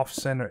gonna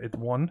off-center it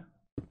 1.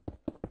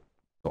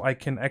 So I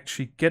can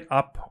actually get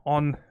up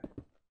on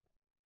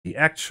the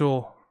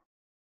actual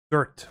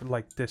dirt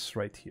like this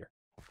right here.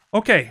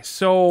 Okay,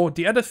 so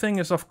the other thing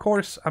is, of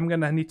course, I'm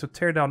gonna need to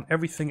tear down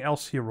everything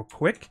else here real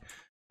quick,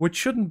 which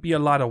shouldn't be a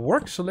lot of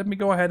work. So let me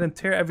go ahead and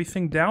tear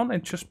everything down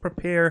and just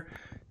prepare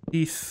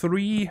the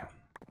 3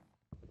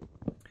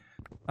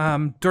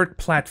 dirt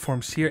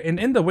platforms here. And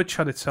in the witch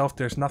hut itself,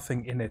 there's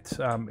nothing in it.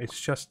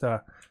 It's just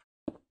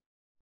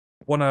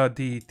one of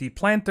the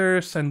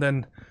planters, and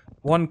then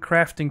 1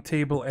 crafting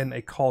table and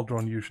a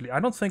cauldron usually. I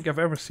don't think I've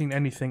ever seen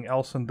anything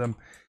else in them.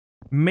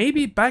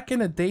 Maybe back in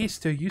the days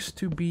there used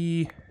to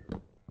be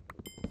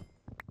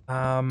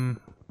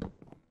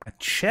a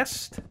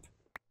chest,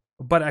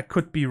 but I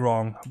could be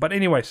wrong. But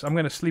anyways, I'm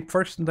gonna sleep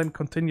first and then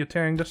continue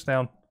tearing this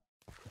down.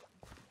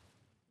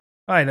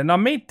 Alright, and I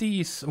made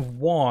these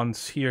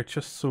wands here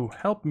just to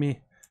help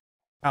me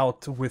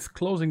out with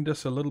closing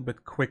this a little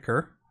bit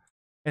quicker.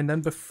 And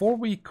then before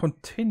we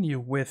continue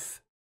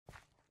with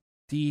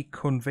the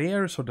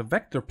conveyors or the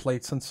vector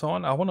plates and so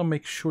on, I want to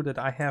make sure that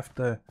I have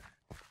the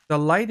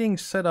lighting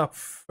set up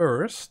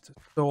first,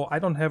 so I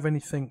don't have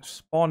anything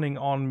spawning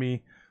on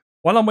me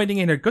while I'm waiting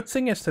in here. Good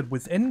thing is that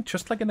within,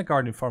 just like in the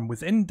garden farm,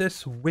 within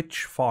this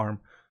witch farm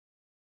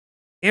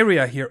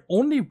area here,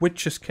 only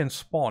witches can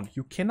spawn.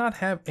 You cannot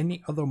have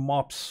any other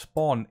mobs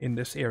spawn in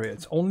this area.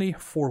 It's only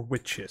for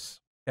witches,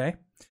 okay?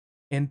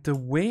 And the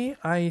way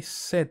I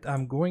said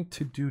I'm going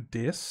to do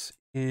this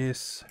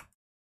is,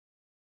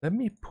 let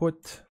me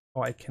put,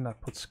 oh, I cannot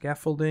put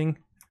scaffolding.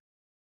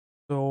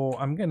 So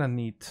I'm gonna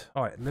need,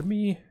 all right, let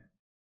me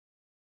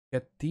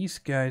get these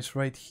guys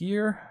right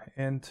here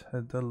and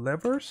the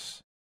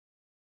levers.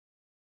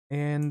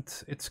 And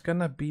it's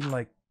gonna be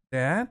like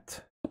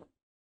that.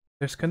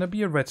 There's gonna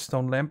be a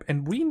redstone lamp,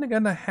 and we're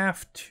gonna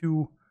have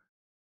to,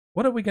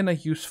 what are we gonna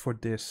use for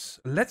this?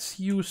 Let's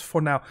use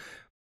for now,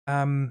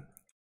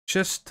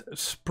 just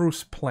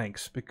spruce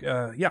planks,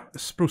 yeah,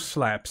 spruce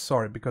slabs,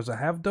 sorry, because I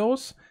have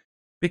those.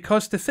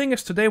 Because the thing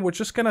is, today we're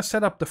just gonna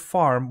set up the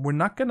farm. We're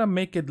not gonna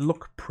make it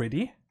look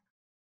pretty.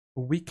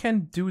 We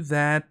can do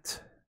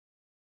that.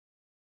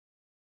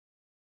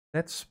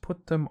 Let's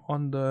put them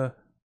on the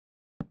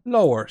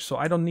lower, so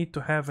I don't need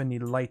to have any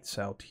lights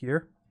out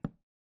here.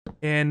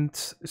 And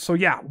so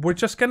yeah, we're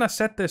just gonna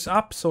set this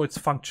up so it's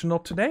functional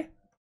today.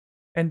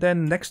 And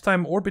then next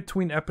time, or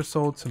between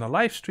episodes in a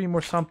live stream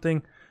or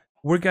something,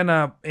 we're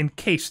gonna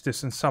encase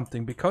this in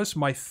something, because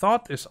my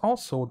thought is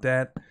also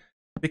that,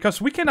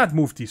 because we cannot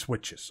move these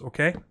witches,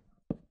 okay?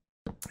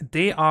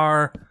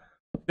 They're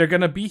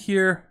gonna be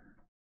here.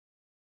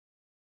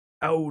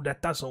 Oh,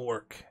 that doesn't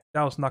work.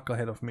 That was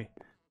knucklehead of me.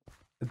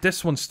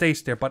 This one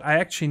stays there, but I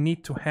actually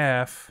need to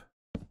have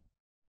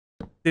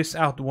this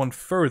out one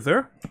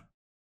further,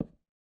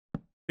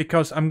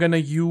 because I'm gonna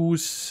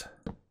use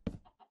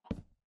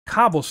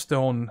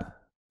cobblestone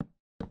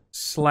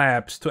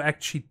slabs to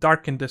actually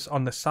darken this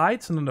on the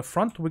sides, and on the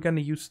front we're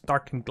gonna use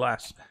darkened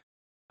glass.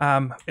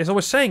 As I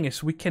was saying,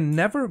 is we can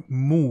never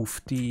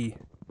move the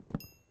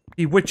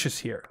witches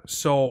here,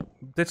 so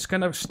that's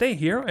gonna stay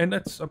here, and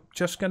it's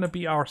just gonna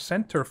be our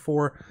center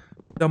for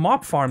the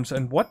mob farms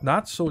and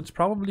whatnot. So it's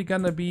probably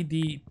gonna be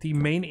the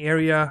main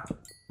area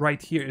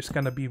right here is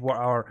gonna be where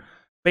our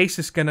base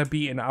is gonna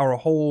be in our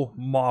whole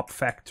mob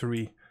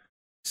factory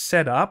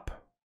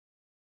setup.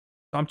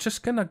 So I'm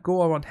just gonna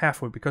go around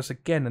halfway, because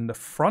again, in the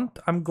front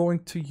I'm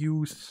going to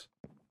use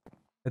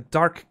a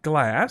dark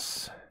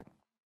glass.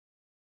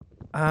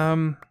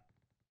 And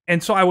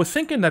And so I was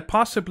thinking that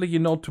possibly, you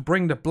know, to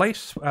bring the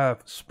blaze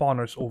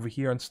spawners over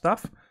here and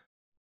stuff.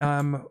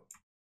 And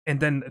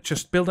then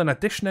just build an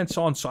addition and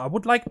so on. So I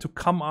would like to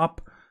come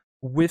up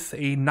with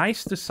a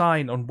nice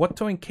design on what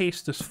to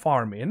encase this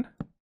farm in.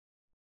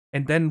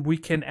 And then we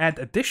can add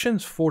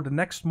additions for the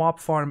next mob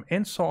farm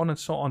and so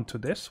on to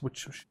this, which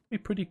should be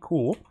pretty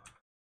cool.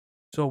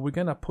 So we're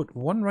gonna put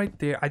one right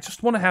there. I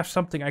just want to have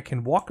something I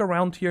can walk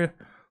around here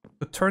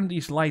to turn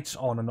these lights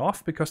on and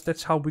off, because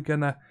that's how we're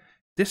gonna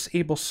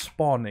disable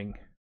spawning.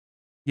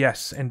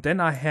 Yes, and then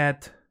I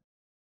had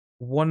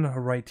one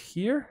right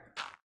here.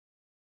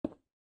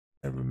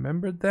 I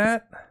remembered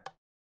that.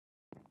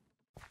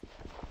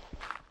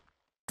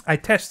 I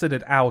tested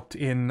it out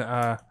in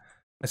a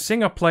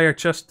single player,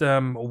 just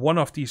one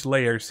of these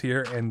layers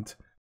here, and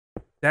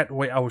that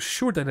way I was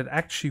sure that it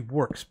actually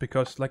works,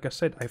 because like I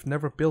said, I've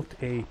never built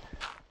a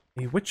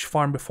witch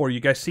farm before. You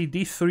guys see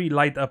these three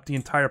light up the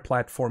entire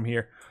platform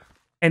here.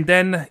 And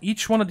then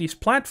each one of these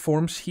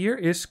platforms here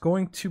is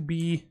going to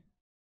be...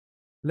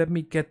 Let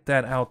me get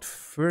that out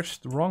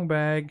first. Wrong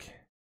bag.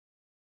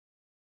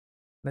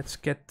 Let's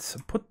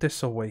put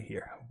this away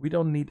here. We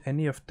don't need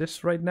any of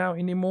this right now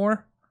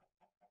anymore.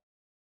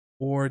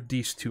 Or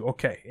these two.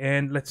 Okay,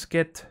 and let's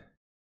get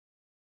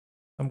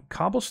some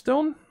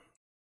cobblestone.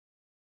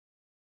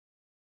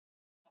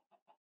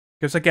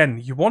 Because again,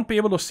 you won't be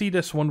able to see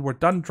this when we're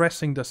done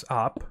dressing this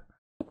up.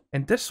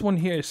 And this one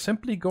here is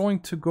simply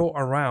going to go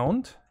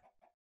around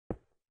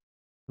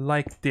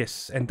like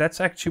this. And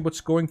that's actually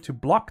what's going to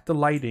block the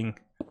lighting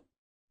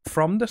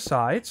from the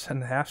sides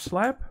and half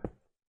slab.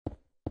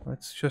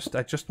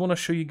 I just want to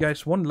show you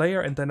guys one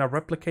layer, and then I'll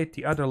replicate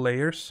the other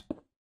layers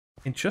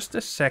in just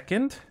a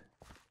second.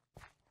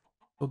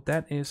 So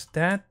that is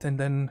that, and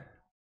then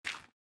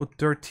put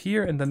dirt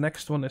here, and the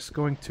next one is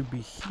going to be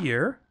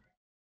here.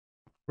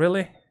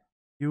 Really?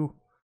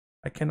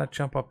 I cannot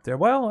jump up there.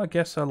 Well, I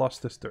guess I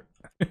lost this dirt.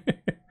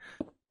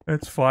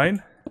 That's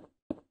fine.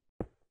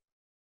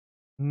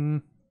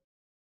 Do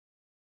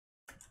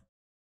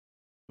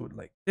it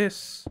like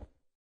this.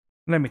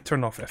 Let me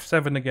turn off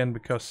F7 again,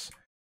 because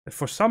it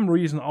for some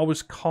reason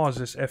always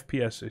causes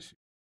FPS issues.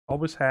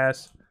 Always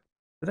has.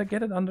 Did I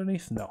get it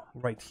underneath? No.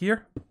 Right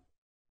here.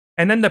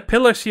 And then the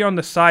pillars here on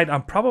the side,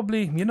 I'm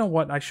probably... You know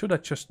what? I should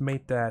have just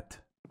made that...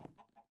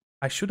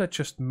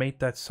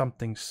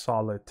 something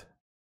solid.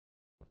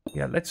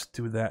 Yeah, let's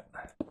do that.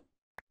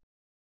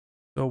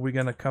 So we're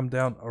gonna come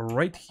down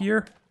right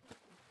here.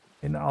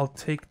 And I'll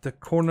take the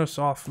corners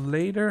off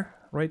later.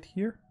 Right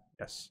here.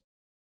 Yes.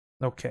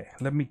 Okay,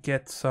 let me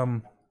get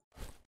some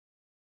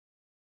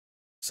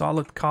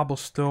solid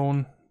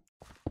cobblestone.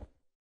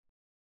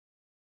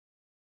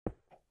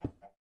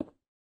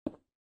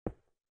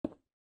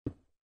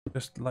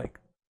 Just like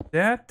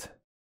that.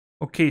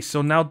 Okay,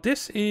 so now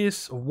this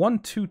is 1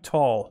 too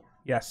tall.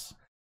 Yes.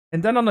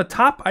 And then on the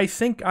top, I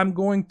think I'm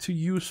going to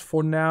use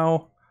for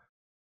now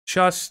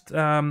just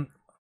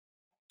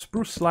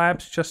spruce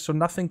slabs, just so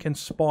nothing can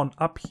spawn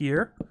up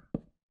here.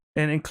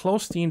 And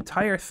enclose the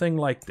entire thing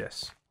like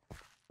this.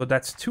 So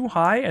that's too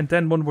high. And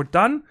then when we're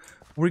done,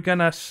 we're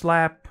gonna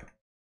slap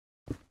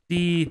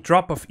the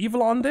drop of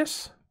evil on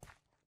this.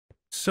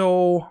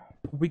 So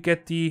we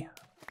get the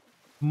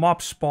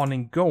mob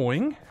spawning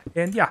going.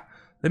 And yeah,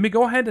 let me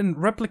go ahead and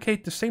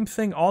replicate the same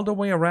thing all the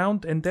way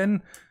around. And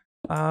then,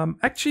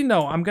 actually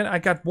no, I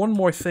got one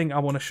more thing I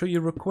want to show you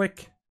real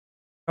quick.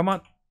 Come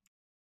on,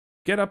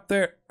 get up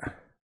there.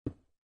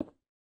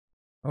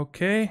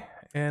 Okay,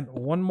 and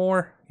one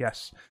more,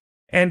 yes.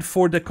 And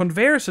for the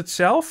conveyors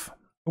itself,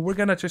 we're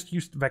gonna just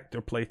use vector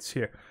plates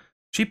here.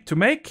 Cheap to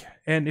make,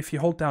 and if you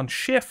hold down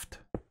shift,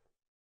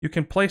 you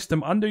can place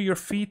them under your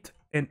feet,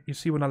 and you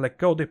see when I let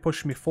go, they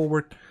push me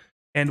forward.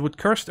 And with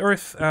Cursed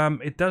Earth,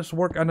 it does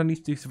work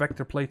underneath these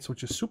vector plates,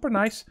 which is super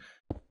nice.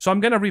 So I'm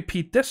gonna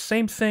repeat this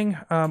same thing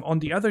on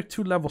the other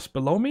 2 levels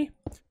below me.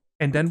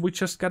 And then we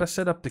just gotta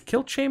set up the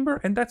kill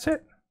chamber, and that's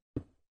it.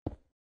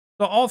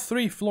 So all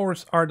 3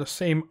 floors are the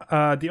same.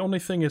 The only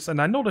thing is, and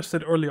I noticed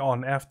it early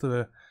on after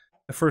the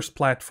first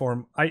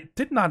platform, I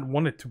did not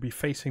want it to be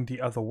facing the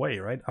other way,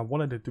 right? I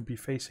wanted it to be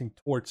facing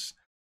towards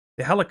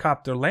the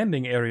helicopter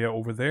landing area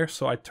over there.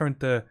 So I turned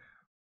the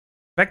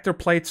vector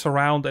plates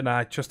around, and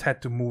I just had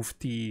to move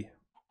the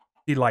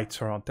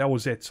lights around. That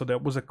was it. So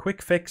that was a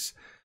quick fix.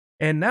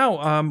 And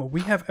now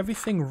we have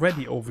everything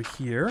ready over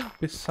here,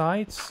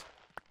 besides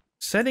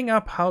setting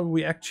up how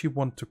we actually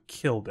want to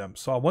kill them.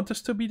 So I want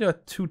this to be the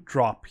 2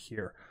 drop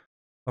here.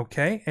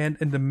 Okay, and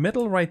in the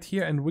middle right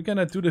here, and we're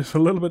gonna do this a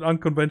little bit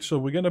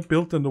unconventional. We're gonna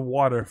build in the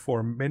water for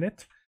a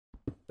minute.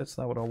 That's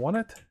not what I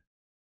wanted.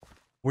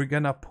 We're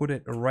gonna put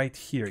it right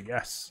here,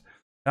 yes.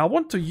 Now I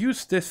want to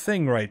use this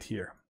thing right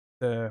here.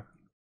 The,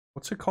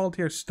 what's it called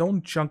here?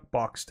 Stone junk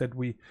box that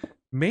we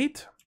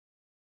made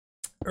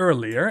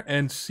earlier,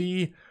 and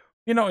see,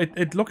 you know,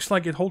 it looks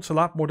like it holds a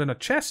lot more than a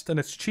chest, and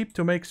it's cheap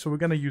to make, so we're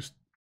gonna use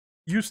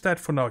that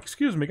for now.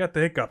 Excuse me, got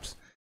the hiccups.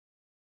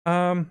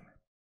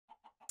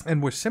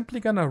 And we're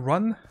simply gonna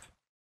run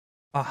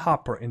a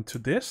hopper into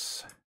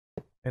this,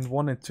 and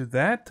one into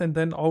that, and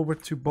then over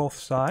to both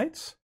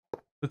sides.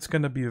 It's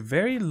going to be a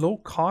very low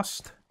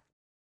cost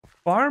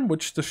farm,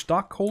 which the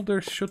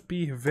stockholders should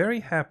be very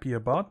happy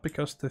about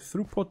because the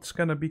throughput's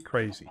going to be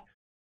crazy.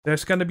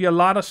 There's going to be a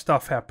lot of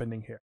stuff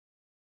happening here.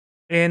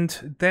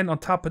 And then on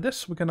top of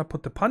this, we're going to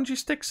put the punji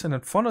sticks, and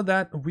in front of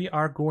that, we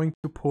are going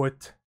to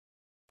put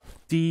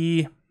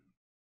the...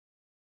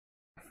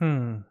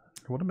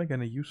 what am I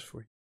going to use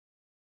for you?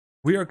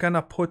 We are going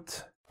to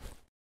put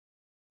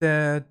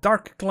the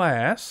dark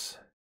glass.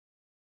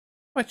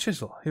 My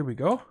chisel, here we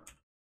go.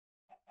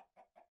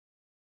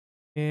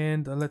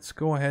 And let's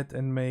go ahead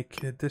and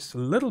make this a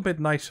little bit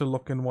nicer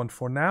looking one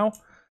for now.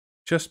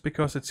 Just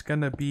because it's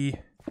going to be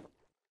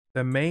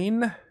the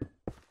main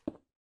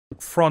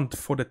front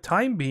for the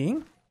time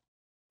being.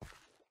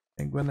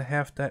 I'm going to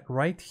have that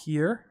right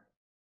here.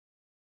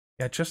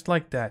 Yeah, just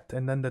like that.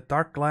 And then the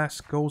dark glass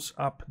goes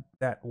up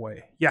that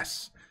way.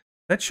 Yes,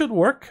 that should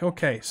work.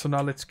 Okay, so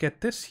now let's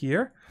get this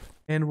here.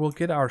 And we'll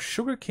get our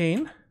sugar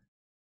cane.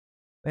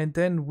 And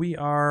then we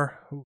are...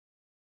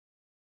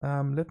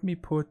 let me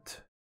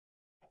put...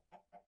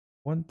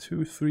 1,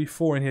 2, 3,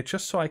 4 in here,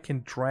 just so I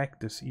can drag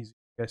this easy.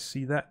 You guys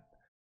see that?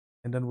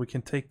 And then we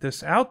can take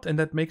this out, and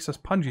that makes us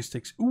punji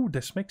sticks. Ooh,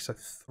 this makes a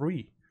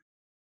 3.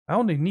 I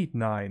only need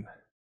 9.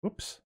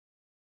 Oops.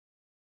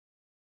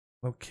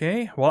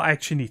 Okay, well, I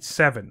actually need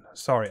 7.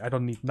 Sorry, I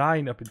don't need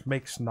 9, it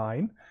makes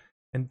 9.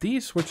 And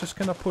these we're just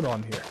gonna put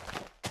on here.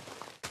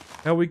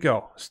 There we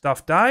go.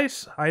 Stuff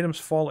dies, items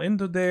fall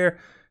into there.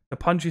 The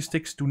punji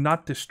sticks do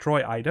not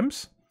destroy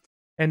items.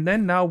 And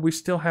then now we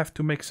still have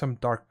to make some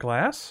dark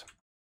glass.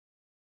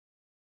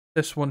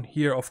 This one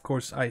here, of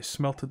course, I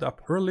smelted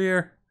up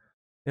earlier.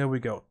 There we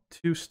go.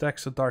 2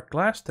 stacks of dark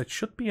glass. That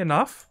should be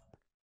enough.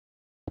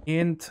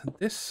 And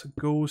this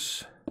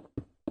goes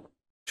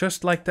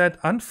just like that.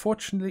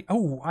 Unfortunately...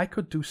 Oh, I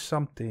could do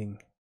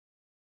something.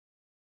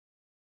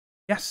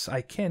 Yes, I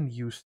can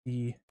use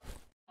the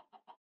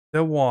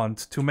wand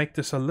to make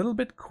this a little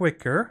bit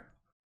quicker.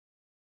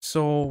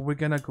 So we're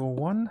gonna go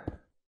 1,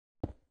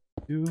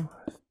 2,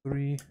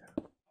 3,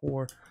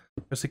 4.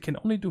 Because it can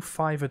only do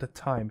 5 at a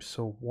time.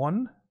 So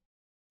 1...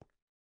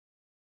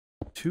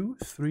 2,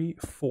 3,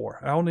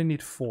 4. I only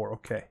need 4.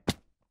 Okay.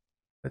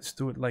 Let's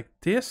do it like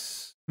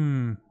this.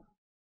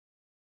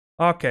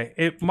 Okay.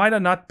 It might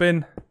have not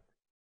been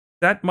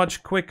that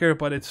much quicker,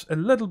 but it's a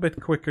little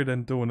bit quicker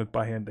than doing it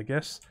by hand, I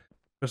guess.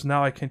 Because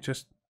now I can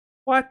just...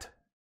 What?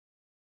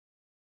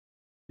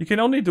 You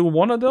can only do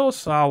 1 of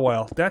those? Ah,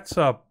 well. That's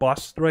a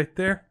bust right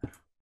there.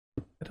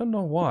 I don't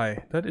know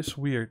why. That is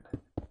weird.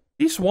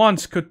 These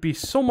wands could be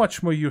so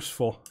much more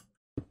useful.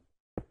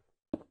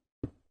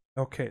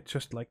 Okay,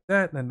 just like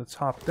that, and let's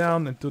hop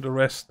down and do the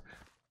rest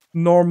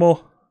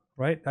normal,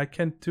 right? I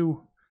can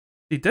do...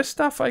 See, this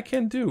stuff I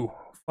can do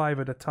 5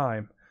 at a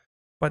time,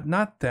 but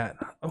not that.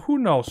 Who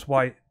knows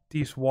why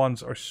these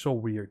ones are so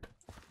weird.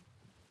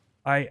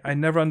 I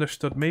never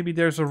understood. Maybe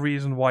there's a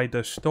reason why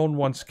the stone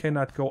ones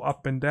cannot go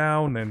up and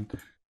down, and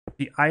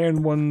the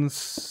iron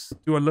ones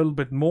do a little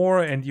bit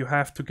more, and you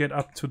have to get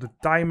up to the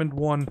diamond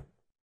one.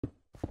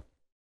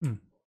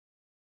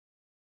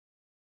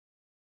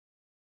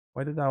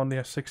 Why did I only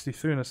have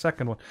 63 in the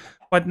second one?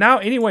 But now,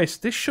 anyways,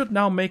 this should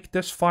now make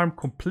this farm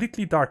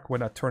completely dark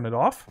when I turn it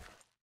off.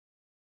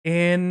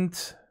 And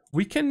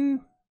we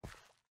can...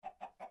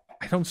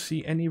 I don't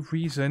see any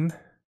reason...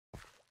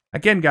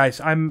 Again,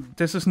 guys,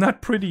 this is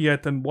not pretty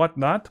yet and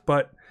whatnot,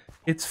 but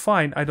it's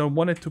fine. I don't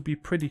want it to be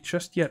pretty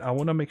just yet. I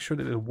want to make sure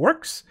that it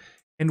works.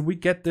 And we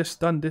get this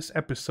done this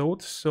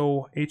episode,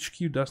 so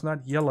HQ does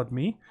not yell at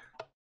me.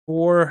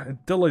 Or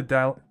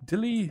dilly-dallying.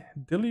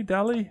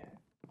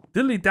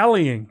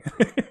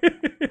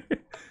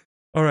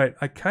 Alright,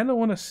 I kind of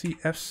want to see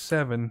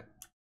F7.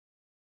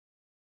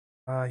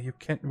 You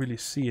can't really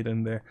see it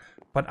in there.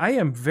 But I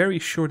am very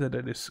sure that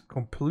it is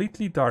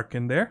completely dark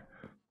in there.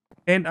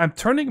 And I'm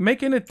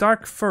making it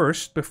dark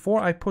first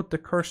before I put the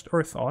Cursed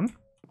Earth on.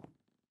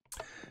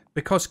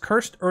 Because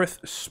Cursed Earth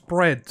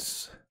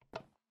spreads,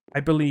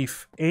 I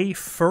believe, A,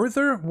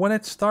 further when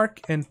it's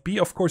dark, and B,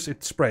 of course,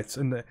 it spreads.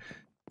 In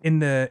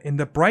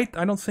the bright,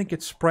 I don't think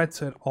it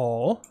spreads at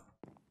all.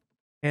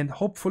 And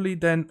hopefully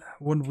then,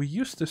 when we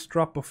use this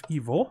drop of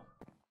evil...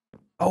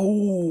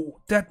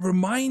 Oh, that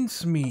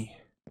reminds me.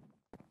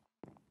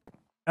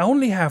 I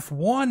only have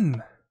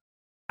 1.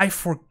 I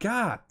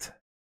forgot.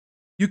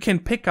 You can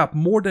pick up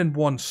more than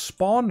 1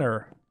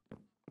 spawner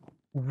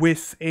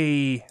with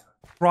a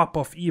drop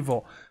of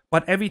evil.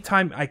 But every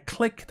time I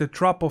click the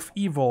drop of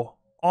evil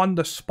on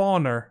the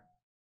spawner,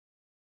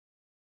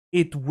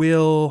 it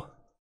will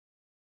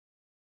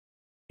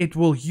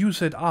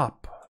use it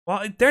up.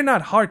 Well, they're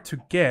not hard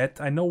to get.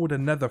 I know what a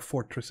nether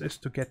fortress is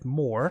to get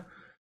more.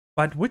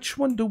 But which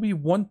one do we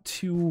want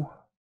to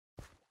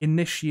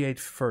initiate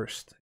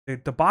first?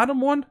 The bottom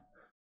one?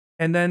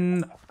 And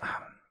then...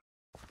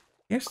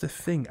 Here's the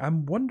thing.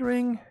 I'm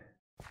wondering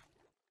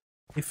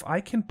if I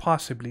can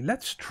possibly...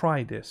 Let's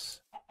try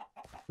this.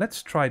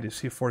 Let's try this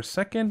here for a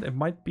second. It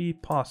might be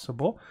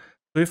possible.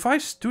 So if I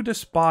do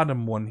this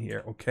bottom one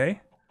here,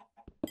 okay?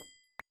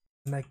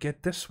 And I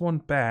get this one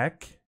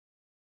back...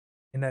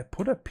 And I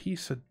put a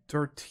piece of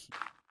dirt here.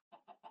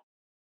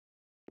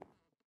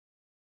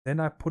 Then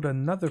I put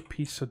another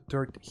piece of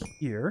dirt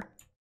here.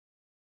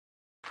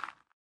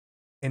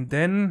 And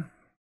then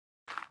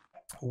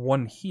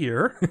one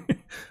here.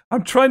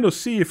 I'm trying to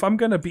see if I'm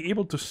going to be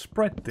able to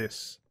spread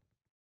this.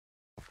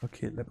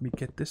 Okay, let me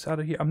get this out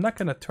of here. I'm not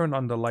going to turn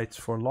on the lights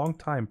for a long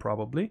time,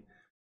 probably.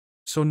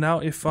 So now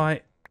if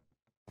I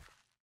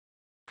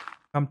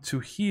come to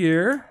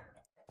here,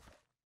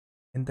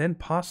 and then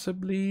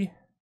possibly...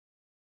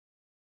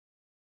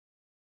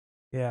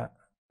 Yeah,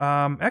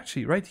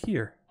 actually, right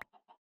here.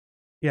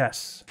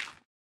 Yes.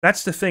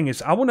 That's the thing,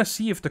 is I want to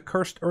see if the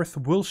cursed earth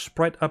will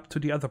spread up to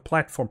the other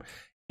platform.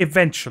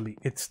 Eventually.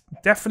 It's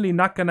definitely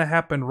not going to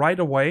happen right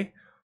away.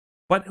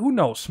 But who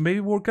knows?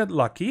 Maybe we'll get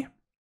lucky.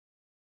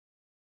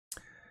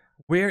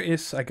 Where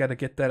is... I gotta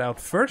get that out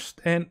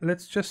first. And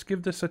let's just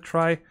give this a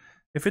try.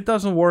 If it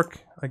doesn't work,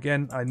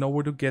 again, I know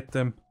where to get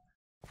them.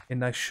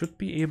 And I should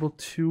be able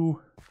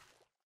to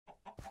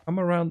come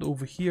around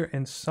over here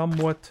and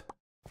somewhat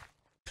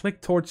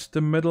click towards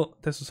the middle.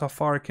 This is how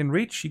far I can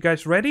reach. You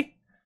guys ready?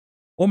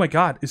 Oh my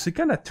god, is it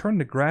gonna turn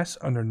the grass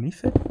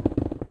underneath it?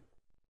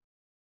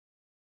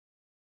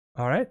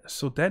 Alright,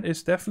 so that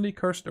is definitely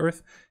cursed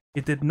earth.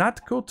 It did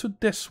not go to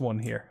this one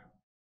here.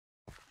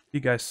 You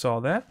guys saw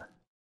that?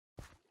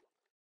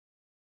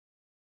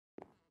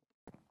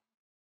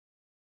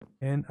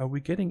 And are we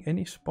getting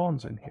any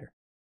spawns in here?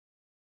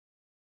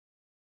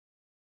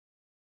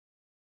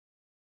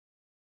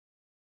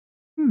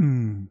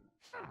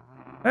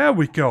 There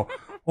we go.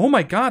 Oh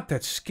my god,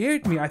 that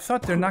scared me. I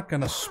thought they're not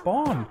gonna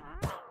spawn.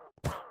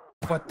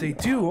 But they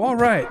do.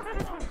 Alright.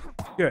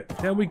 Good.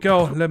 There we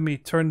go. Let me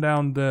turn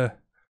down the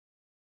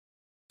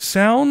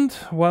sound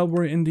while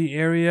we're in the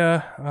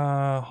area.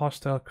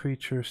 Hostile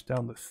creatures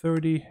down to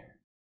 30.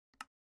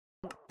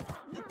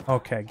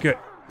 Okay, good.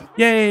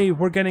 Yay,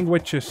 we're getting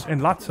witches,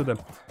 and lots of them.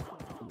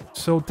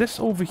 So this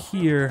over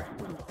here,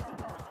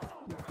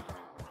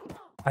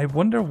 I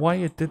wonder why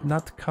it did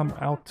not come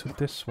out to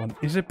this one.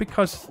 Is it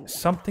because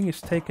something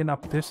is taking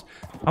up this?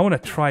 I want to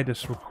try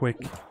this real quick.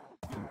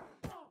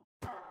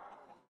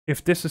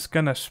 If this is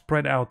gonna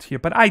spread out here,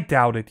 but I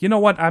doubt it. You know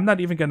what? I'm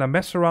not even gonna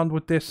mess around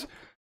with this.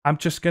 I'm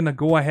just gonna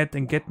go ahead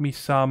and get me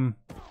some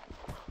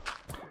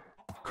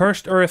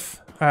cursed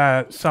earth,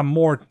 some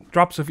more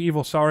drops of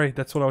evil. Sorry,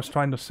 that's what I was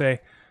trying to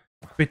say.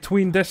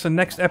 Between this and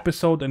next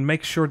episode, and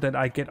make sure that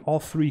I get all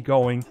three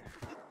going.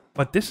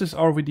 But this is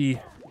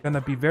already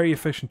gonna be very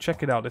efficient.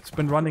 Check it out. It's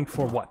been running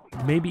for what?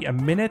 Maybe a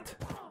minute?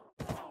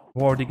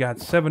 We already got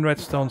 7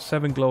 redstone,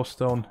 7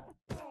 glowstone,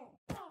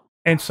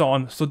 and so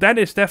on. So that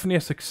is definitely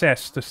a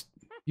success.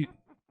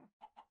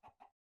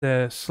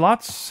 The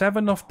slots,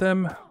 7 of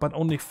them, but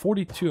only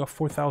 42 of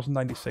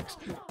 4096.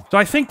 So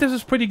I think this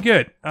is pretty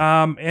good.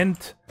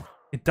 And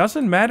it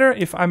doesn't matter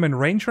if I'm in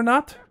range or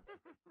not.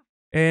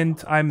 And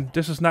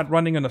this is not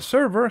running on a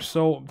server,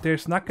 so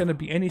there's not going to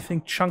be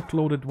anything chunk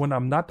loaded when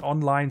I'm not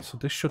online, so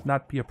this should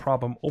not be a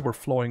problem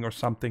overflowing or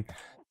something.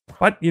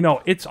 But, you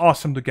know, it's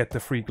awesome to get the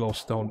free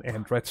glowstone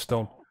and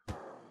redstone.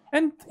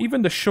 And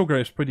even the sugar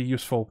is pretty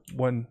useful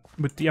when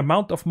with the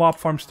amount of mob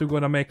farms they're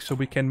going to make, so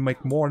we can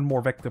make more and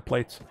more vector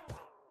plates.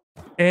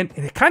 And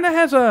it kind of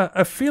has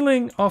a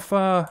feeling of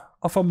a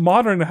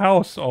modern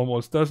house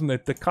almost, doesn't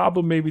it? The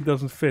cobble maybe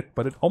doesn't fit,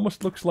 but it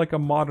almost looks like a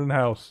modern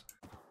house.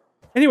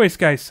 Anyways,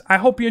 guys, I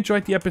hope you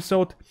enjoyed the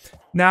episode.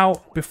 Now,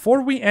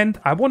 before we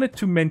end, I wanted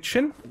to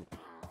mention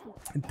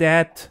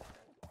that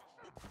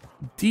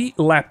the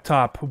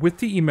laptop with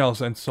the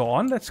emails and so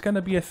on, that's going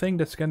to be a thing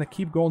that's going to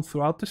keep going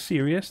throughout the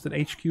series, that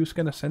HQ is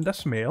going to send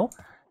us mail.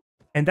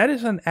 And that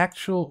is an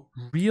actual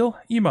real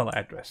email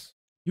address.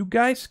 You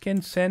guys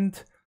can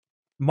send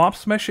Mob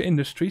Smasher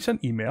Industries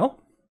an email.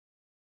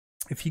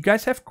 If you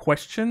guys have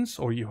questions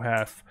or you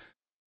have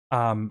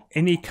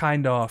any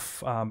kind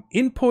of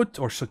input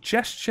or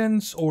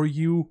suggestions, or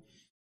you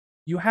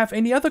have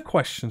any other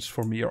questions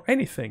for me or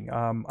anything,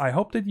 I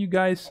hope that you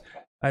guys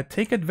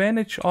take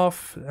advantage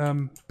of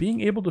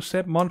being able to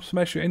send Mob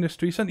Smasher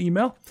Industries an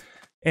email.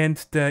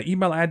 And the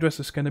email address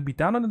is going to be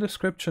down in the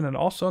description and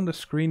also on the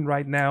screen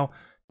right now.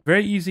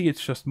 Very easy.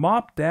 It's just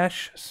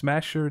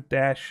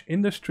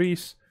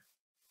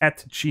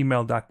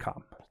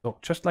mob-smasher-industries@gmail.com. So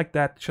just like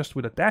that, just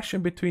with a dash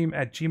in between,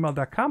 at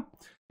gmail.com.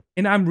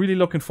 And I'm really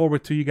looking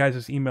forward to you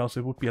guys' emails.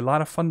 It would be a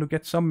lot of fun to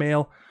get some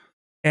mail.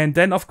 And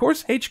then, of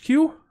course, HQ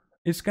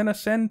is going to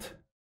send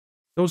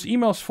those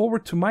emails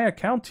forward to my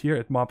account here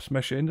at Mob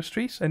Smasher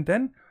Industries. And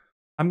then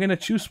I'm going to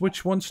choose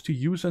which ones to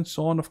use and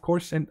so on, of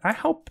course. And I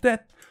hope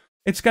that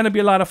it's going to be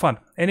a lot of fun.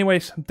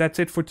 Anyways, that's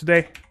it for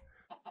today.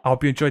 I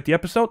hope you enjoyed the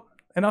episode.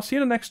 And I'll see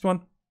you in the next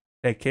one.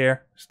 Take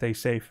care, stay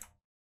safe,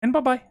 and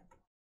bye-bye.